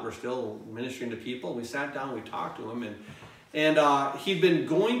loving God. We're still ministering to people. We sat down. We talked to him. And he'd been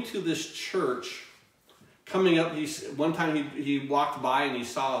going to this church, coming up. One time he walked by and he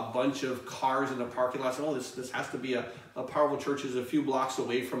saw a bunch of cars in the parking lot. Said, oh, this has to be a powerful church. It's a few blocks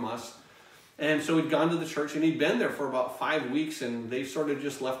away from us. And so he'd gone to the church and he'd been there for about 5 weeks, and they sort of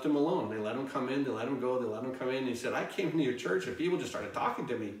just left him alone. They let him come in, they let him go, they let him come in. And he said, I came into your church and people just started talking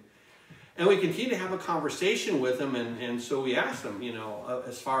to me. And we continued to have a conversation with him, and so we asked him,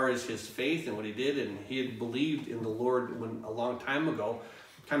 as far as his faith and what he did, and he had believed in the Lord a long time ago,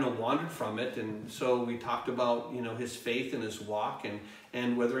 kind of wandered from it, and so we talked about, his faith and his walk,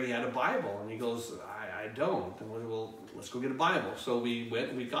 and whether he had a Bible, and he goes, I don't, and we well, let's go get a Bible. So we went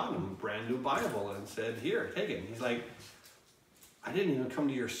and we got him a brand new Bible and said, here, take it. He's like, I didn't even come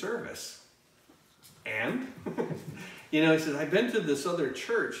to your service. And? He says, I've been to this other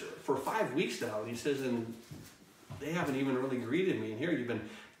church for 5 weeks now. And he says, and they haven't even really greeted me. And here you've been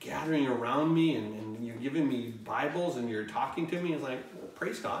gathering around me and you're giving me Bibles and you're talking to me. He's like, well,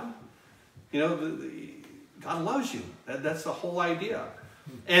 praise God. God loves you. That's the whole idea.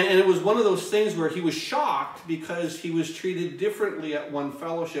 And it was one of those things where he was shocked because he was treated differently at one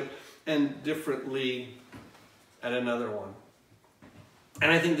fellowship and differently at another one.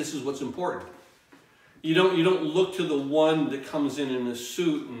 And I think this is what's important. You don't look to the one that comes in a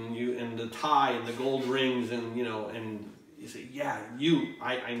suit and the tie and the gold rings and you say, yeah,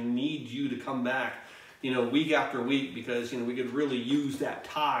 I need you to come back, week after week because we could really use that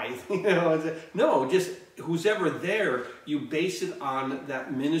tithe. No, just who's ever there, you base it on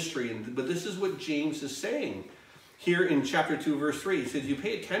that ministry. But this is what James is saying here in chapter 2, verse 3. He says, you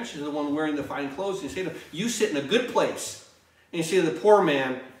pay attention to the one wearing the fine clothes. And you say to him, you sit in a good place. And you say to the poor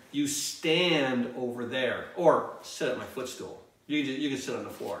man, you stand over there, or sit at my footstool. You can sit on the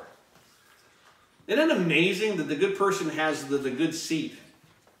floor. Isn't it amazing that the good person has the good seat?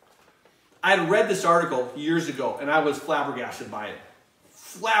 I had read this article years ago, and I was flabbergasted by it.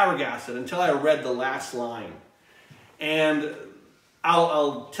 Flabbergasted until I read the last line. And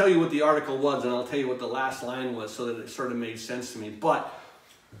I'll tell you what the article was, and I'll tell you what the last line was so that it sort of made sense to me. But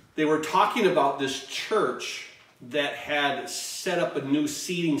they were talking about this church that had set up a new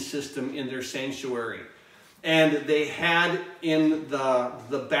seating system in their sanctuary. And they had in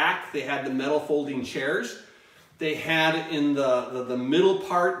the back, they had the metal folding chairs. They had in the middle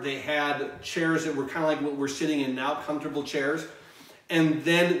part, they had chairs that were kind of like what we're sitting in now, comfortable chairs. And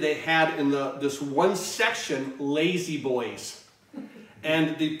then they had in this one section, lazy boys.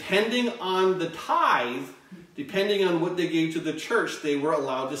 And depending on the tithe, depending on what they gave to the church, they were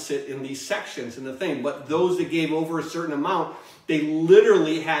allowed to sit in these sections in the thing. But those that gave over a certain amount, they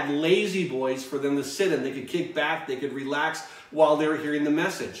literally had lazy boys for them to sit in. They could kick back, they could relax while they were hearing the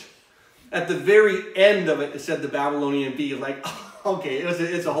message. At the very end of it, it said the Babylonian Bee, like, oh, okay,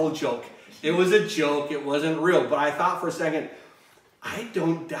 it's a whole joke. It was a joke, it wasn't real. But I thought for a second, I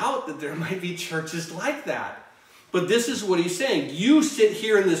don't doubt that there might be churches like that. But this is what he's saying. You sit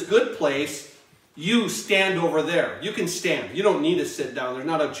here in this good place, you stand over there. You can stand. You don't need to sit down. There's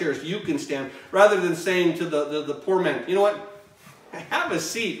not enough chairs. You can stand. Rather than saying to the poor man, you know what? Have a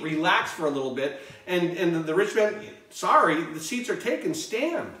seat. Relax for a little bit. And the rich man, sorry, the seats are taken.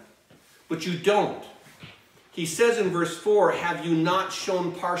 Stand. But you don't. He says in verse 4, have you not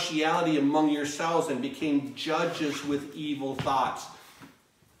shown partiality among yourselves and became judges with evil thoughts?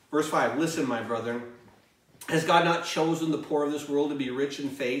 Verse 5, listen, my brethren. Has God not chosen the poor of this world to be rich in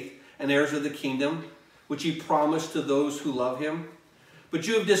faith and heirs of the kingdom, which he promised to those who love him? But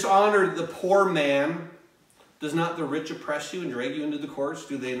you have dishonored the poor man. Does not the rich oppress you and drag you into the courts?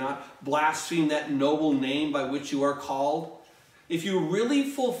 Do they not blaspheme that noble name by which you are called? If you really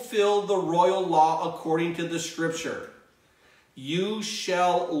fulfill the royal law according to the scripture, you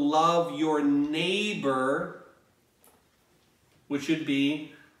shall love your neighbor, which would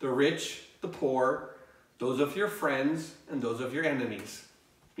be the rich, the poor, those of your friends, and those of your enemies.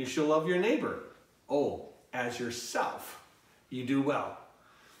 You shall love your neighbor, as yourself. You do well.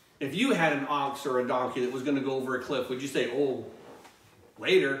 If you had an ox or a donkey that was going to go over a cliff, would you say, oh,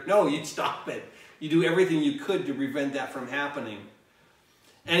 later? No, you'd stop it. You do everything you could to prevent that from happening.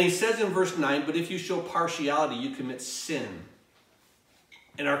 And he says in verse 9, but if you show partiality, you commit sin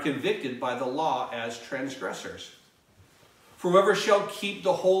and are convicted by the law as transgressors. For whoever shall keep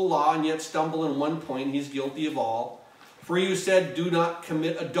the whole law and yet stumble in one point, he's guilty of all. For you said, do not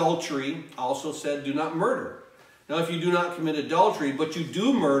commit adultery, also said, do not murder. Now, if you do not commit adultery, but you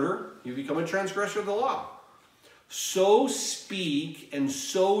do murder, you become a transgressor of the law. So speak and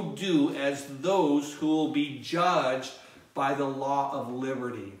so do as those who will be judged by the law of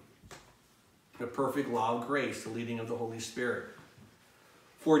liberty, the perfect law of grace, the leading of the Holy Spirit.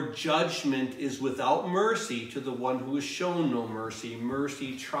 For judgment is without mercy to the one who has shown no mercy.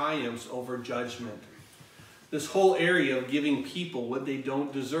 Mercy triumphs over judgment. This whole area of giving people what they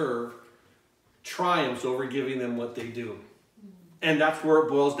don't deserve triumphs over giving them what they do. And that's where it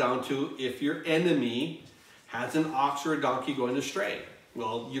boils down to. If your enemy has an ox or a donkey going astray,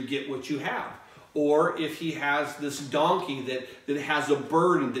 well, you get what you have. Or if he has this donkey that has a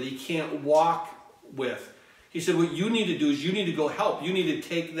burden that he can't walk with, he said, what you need to do is you need to go help. You need to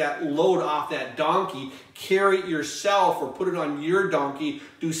take that load off that donkey, carry it yourself, or put it on your donkey,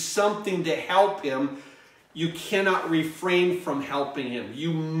 do something to help him. You cannot refrain from helping him.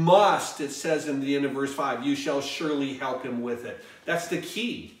 You must, it says in the end of verse 5, you shall surely help him with it. That's the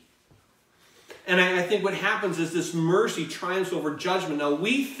key. And I think what happens is this mercy triumphs over judgment. Now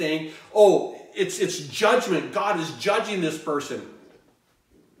we think, oh, it's judgment. God is judging this person.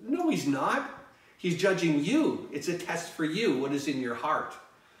 No, he's not. He's judging you. It's a test for you. What is in your heart?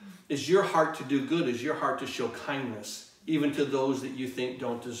 Is your heart to do good? Is your heart to show kindness, even to those that you think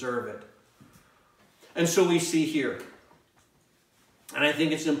don't deserve it? And so we see here, and I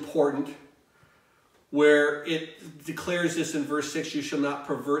think it's important, where it declares this in verse 6, you shall not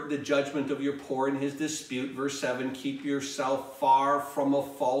pervert the judgment of your poor in his dispute. Verse 7, keep yourself far from a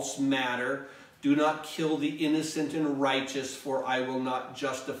false matter. Do not kill the innocent and righteous, for I will not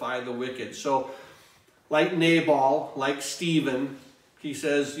justify the wicked. So, like Nabal, like Stephen, he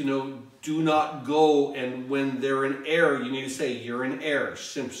says, do not go, and when they're in error, you need to say, you're in error.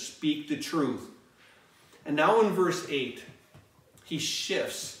 Speak the truth. And now in verse 8, he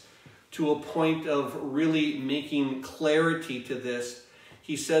shifts to a point of really making clarity to this.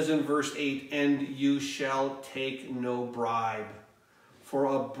 He says in verse 8, and you shall take no bribe, for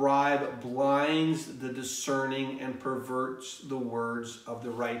a bribe blinds the discerning and perverts the words of the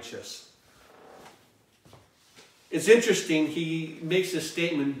righteous. It's interesting, he makes a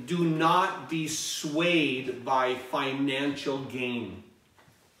statement, do not be swayed by financial gain.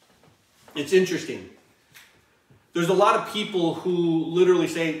 It's interesting. There's a lot of people who literally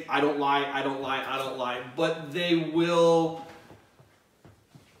say, I don't lie, I don't lie, I don't lie, but they will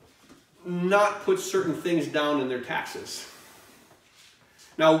not put certain things down in their taxes.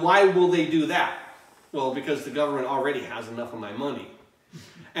 Now, why will they do that? Well, because the government already has enough of my money.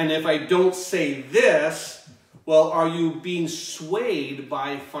 And if I don't say this, well, are you being swayed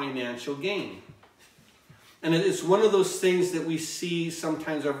by financial gain? And it's one of those things that we see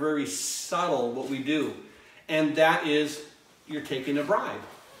sometimes are very subtle, what we do. And that is, you're taking a bribe.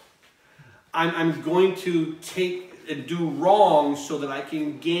 I'm going to take and do wrong so that I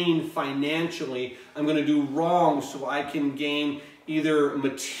can gain financially. I'm going to do wrong so I can gain either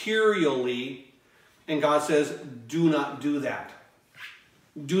materially. And God says, do not do that.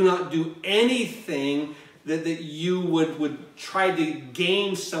 Do not do anything that you would try to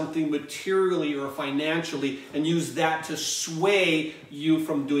gain something materially or financially and use that to sway you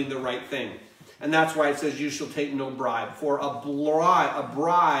from doing the right thing. And that's why it says you shall take no bribe. For a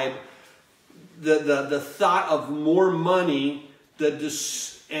bribe, the thought of more money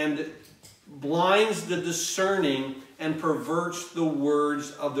and blinds the discerning and perverts the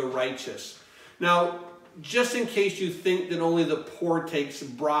words of the righteous. Now, just in case you think that only the poor takes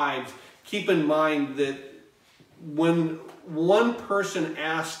bribes, keep in mind that when one person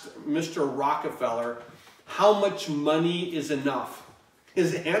asked Mr. Rockefeller how much money is enough,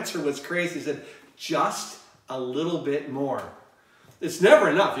 his answer was crazy. He said, just a little bit more. It's never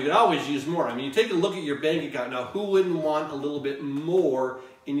enough. You can always use more. I mean, you take a look at your bank account. Now, who wouldn't want a little bit more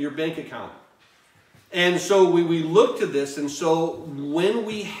in your bank account? And so we look to this. And so when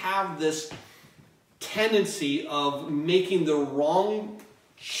we have this tendency of making the wrong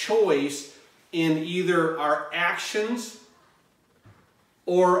choice in either our actions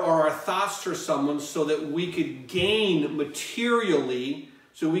or our thoughts for someone so that we could gain materially,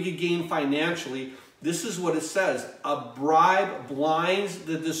 so we could gain financially, this is what it says. A bribe blinds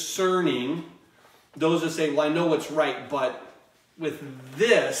the discerning, those that say, well, I know what's right, but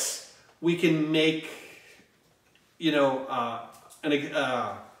this, we can make, you know, an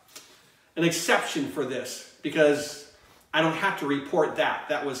exception for this, because I don't have to report that.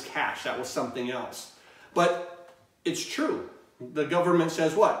 That was cash. That was something else. But it's true. The government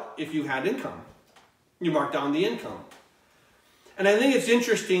says what? If you had income, you mark down the income. And I think it's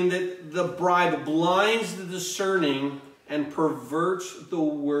interesting that the bribe blinds the discerning and perverts the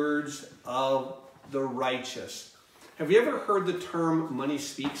words of the righteous. Have you ever heard the term money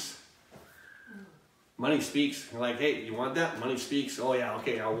speaks? Money speaks. You're like, hey, you want that? Money speaks. Oh yeah,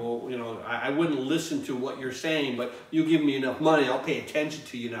 okay. I will. You know, I wouldn't listen to what you're saying, but you give me enough money, I'll pay attention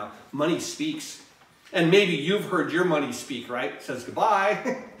to you now. Money speaks. And maybe you've heard your money speak, right? It says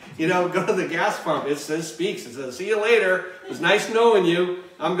goodbye. You know, go to the gas pump. It says speaks. It says, see you later. It was nice knowing you.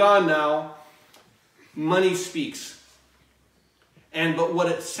 I'm gone now. Money speaks. But what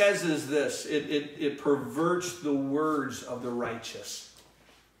it says is this. It perverts the words of the righteous.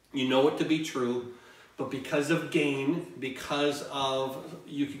 You know it to be true, but because of gain, because of,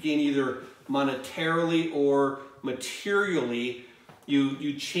 you could gain either monetarily or materially,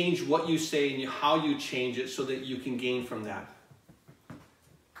 you change what you say and how you change it so that you can gain from that.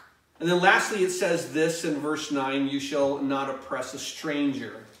 And then lastly, it says this in verse 9, you shall not oppress a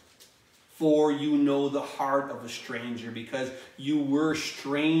stranger, for you know the heart of a stranger, because you were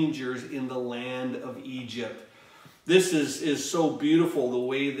strangers in the land of Egypt. This is so beautiful, the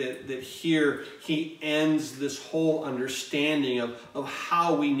way that here he ends this whole understanding of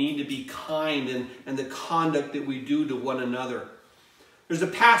how we need to be kind and the conduct that we do to one another. There's a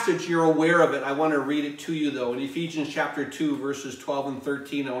passage, you're aware of it. I want to read it to you, though. In Ephesians chapter 2, verses 12 and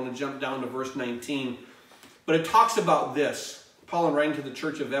 13, I want to jump down to verse 19. But it talks about this. Paul, writing to the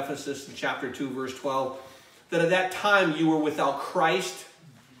church of Ephesus in chapter 2, verse 12, that at that time you were without Christ,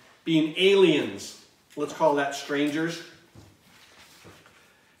 being aliens. Let's call that strangers.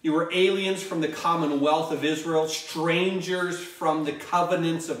 You were aliens from the commonwealth of Israel, strangers from the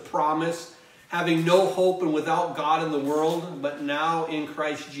covenants of promise, having no hope and without God in the world, but now in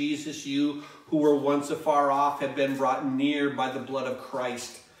Christ Jesus, you who were once afar off have been brought near by the blood of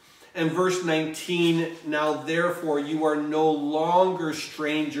Christ. And verse 19, now therefore you are no longer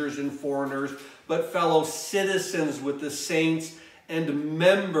strangers and foreigners, but fellow citizens with the saints and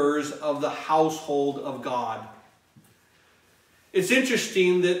members of the household of God. It's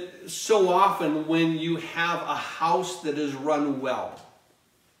interesting that so often when you have a house that is run well,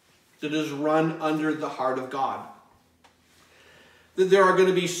 that is run under the heart of God, that there are going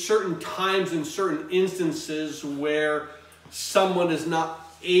to be certain times and certain instances where someone is not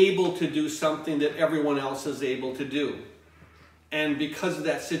able to do something that everyone else is able to do. And because of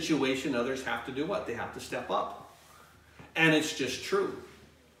that situation, others have to do what? They have to step up. And it's just true.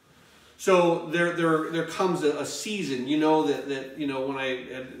 So there comes a season, you know, that you know, when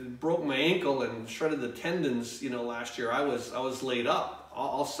I broke my ankle and shredded the tendons, you know, last year, I was laid up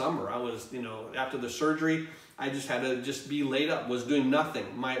all summer. I was, you know, after the surgery, I just had to just be laid up, was doing nothing.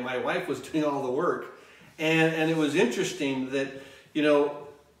 My wife was doing all the work. And it was interesting that, you know,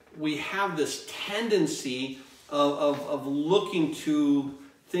 we have this tendency of looking to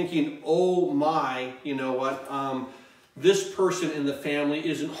thinking, oh my, you know what, this person in the family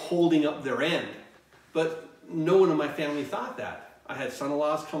isn't holding up their end. But no one in my family thought that. I had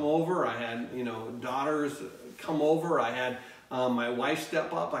son-in-laws come over. I had, you know, daughters come over. I had my wife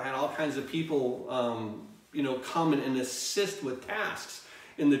step up. I had all kinds of people, you know, come and assist with tasks.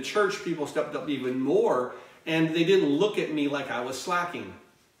 In the church, people stepped up even more, and they didn't look at me like I was slacking.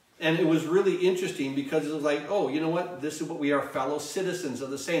 And it was really interesting because it was like, oh, you know what? This is what we are, fellow citizens of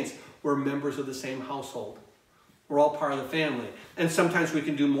the saints. We're members of the same household. We're all part of the family. And sometimes we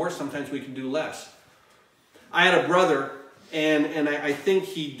can do more, sometimes we can do less. I had a brother, and I think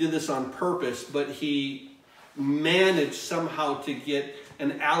he did this on purpose, but he managed somehow to get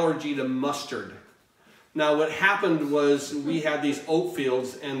an allergy to mustard. Now what happened was we had these oat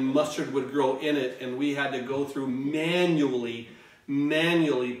fields and mustard would grow in it, and we had to go through manually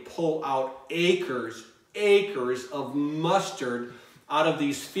pull out acres of mustard out of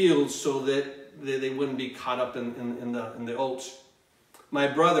these fields so that they wouldn't be caught up in the oats. My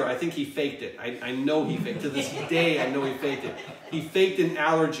brother, I think he faked it. I know he faked it. To this day, I know he faked it. He faked an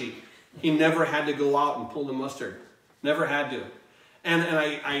allergy. He never had to go out and pull the mustard. Never had to. And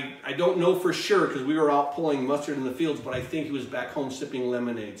I don't know for sure because we were out pulling mustard in the fields, but I think he was back home sipping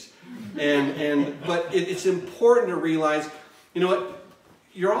lemonades. But it's important to realize, you know what?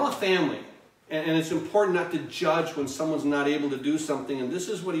 You're all a family. And it's important not to judge when someone's not able to do something. And this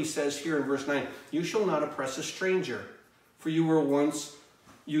is what he says here in verse 9. You shall not oppress a stranger, for you were once,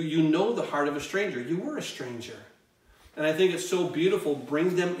 you know the heart of a stranger. You were a stranger. And I think it's so beautiful.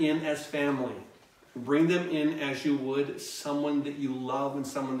 Bring them in as family. Bring them in as you would someone that you love and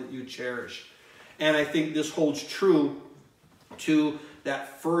someone that you cherish. And I think this holds true to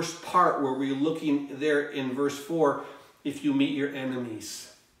that first part where we're looking there in verse 4, if you meet your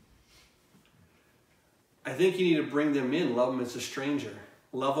enemies. I think you need to bring them in. Love them as a stranger.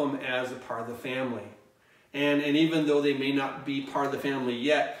 Love them as a part of the family. And even though they may not be part of the family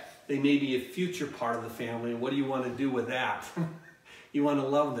yet, they may be a future part of the family. And what do you want to do with that? You want to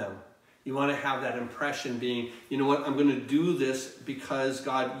love them. You want to have that impression being, you know what, I'm going to do this because,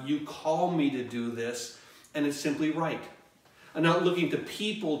 God, you call me to do this, and it's simply right. I'm not looking to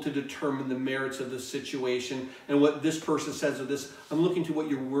people to determine the merits of the situation and what this person says of this. I'm looking to what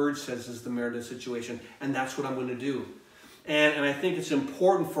your word says is the merit of the situation, and that's what I'm going to do. And I think it's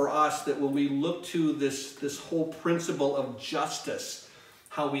important for us that when we look to this whole principle of justice,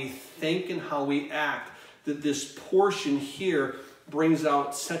 how we think and how we act, that this portion here brings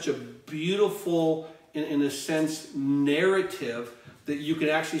out such a beautiful, in a sense, narrative that you can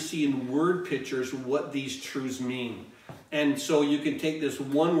actually see in word pictures what these truths mean. And so you can take this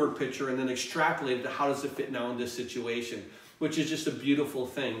one word picture and then extrapolate it to how does it fit now in this situation, which is just a beautiful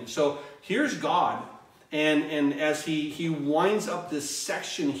thing. So here's God, and as he winds up this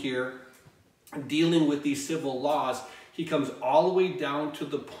section here, dealing with these civil laws, he comes all the way down to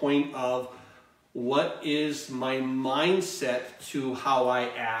the point of what is my mindset to how I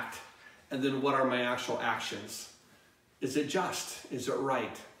act, and then what are my actual actions? Is it just? Is it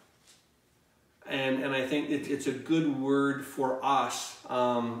right? And I think it's a good word for us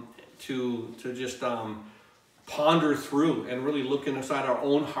to just ponder through and really look inside our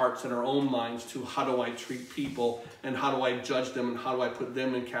own hearts and our own minds to how do I treat people and how do I judge them and how do I put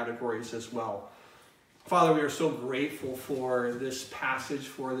them in categories as well. Father, we are so grateful for this passage,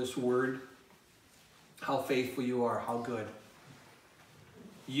 for this word. How faithful you are, how good.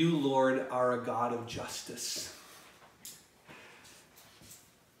 You, Lord, are a God of justice.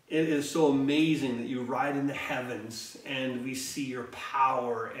 It is so amazing that you ride in the heavens and we see your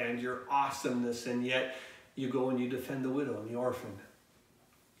power and your awesomeness, and yet you go and you defend the widow and the orphan.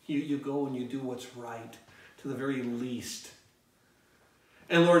 You go and you do what's right, to the very least.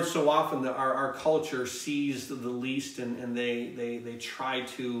 And Lord, so often our culture sees the least and they try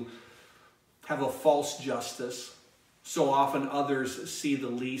to have a false justice. So often others see the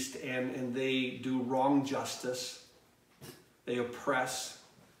least and they do wrong justice. They oppress.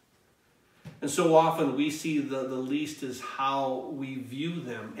 And so often we see the least as how we view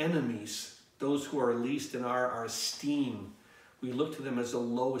them, enemies, those who are least in our esteem. We look to them as the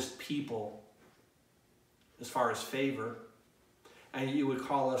lowest people as far as favor. And you would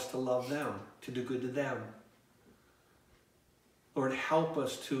call us to love them, to do good to them. Lord, help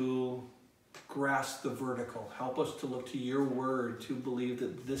us to grasp the vertical. Help us to look to your word, to believe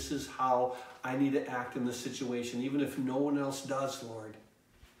that this is how I need to act in this situation, even if no one else does, Lord.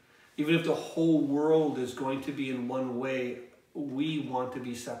 Even if the whole world is going to be in one way, we want to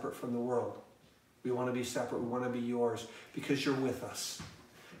be separate from the world. We want to be separate. We want to be yours because you're with us.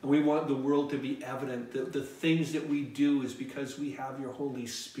 And we want the world to be evident that the things that we do is because we have your Holy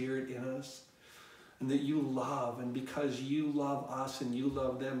Spirit in us. And that you love, and because you love us and you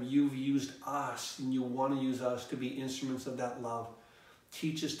love them, you've used us and you want to use us to be instruments of that love.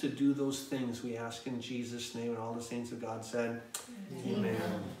 Teach us to do those things, we ask in Jesus' name, and all the saints of God said, Amen.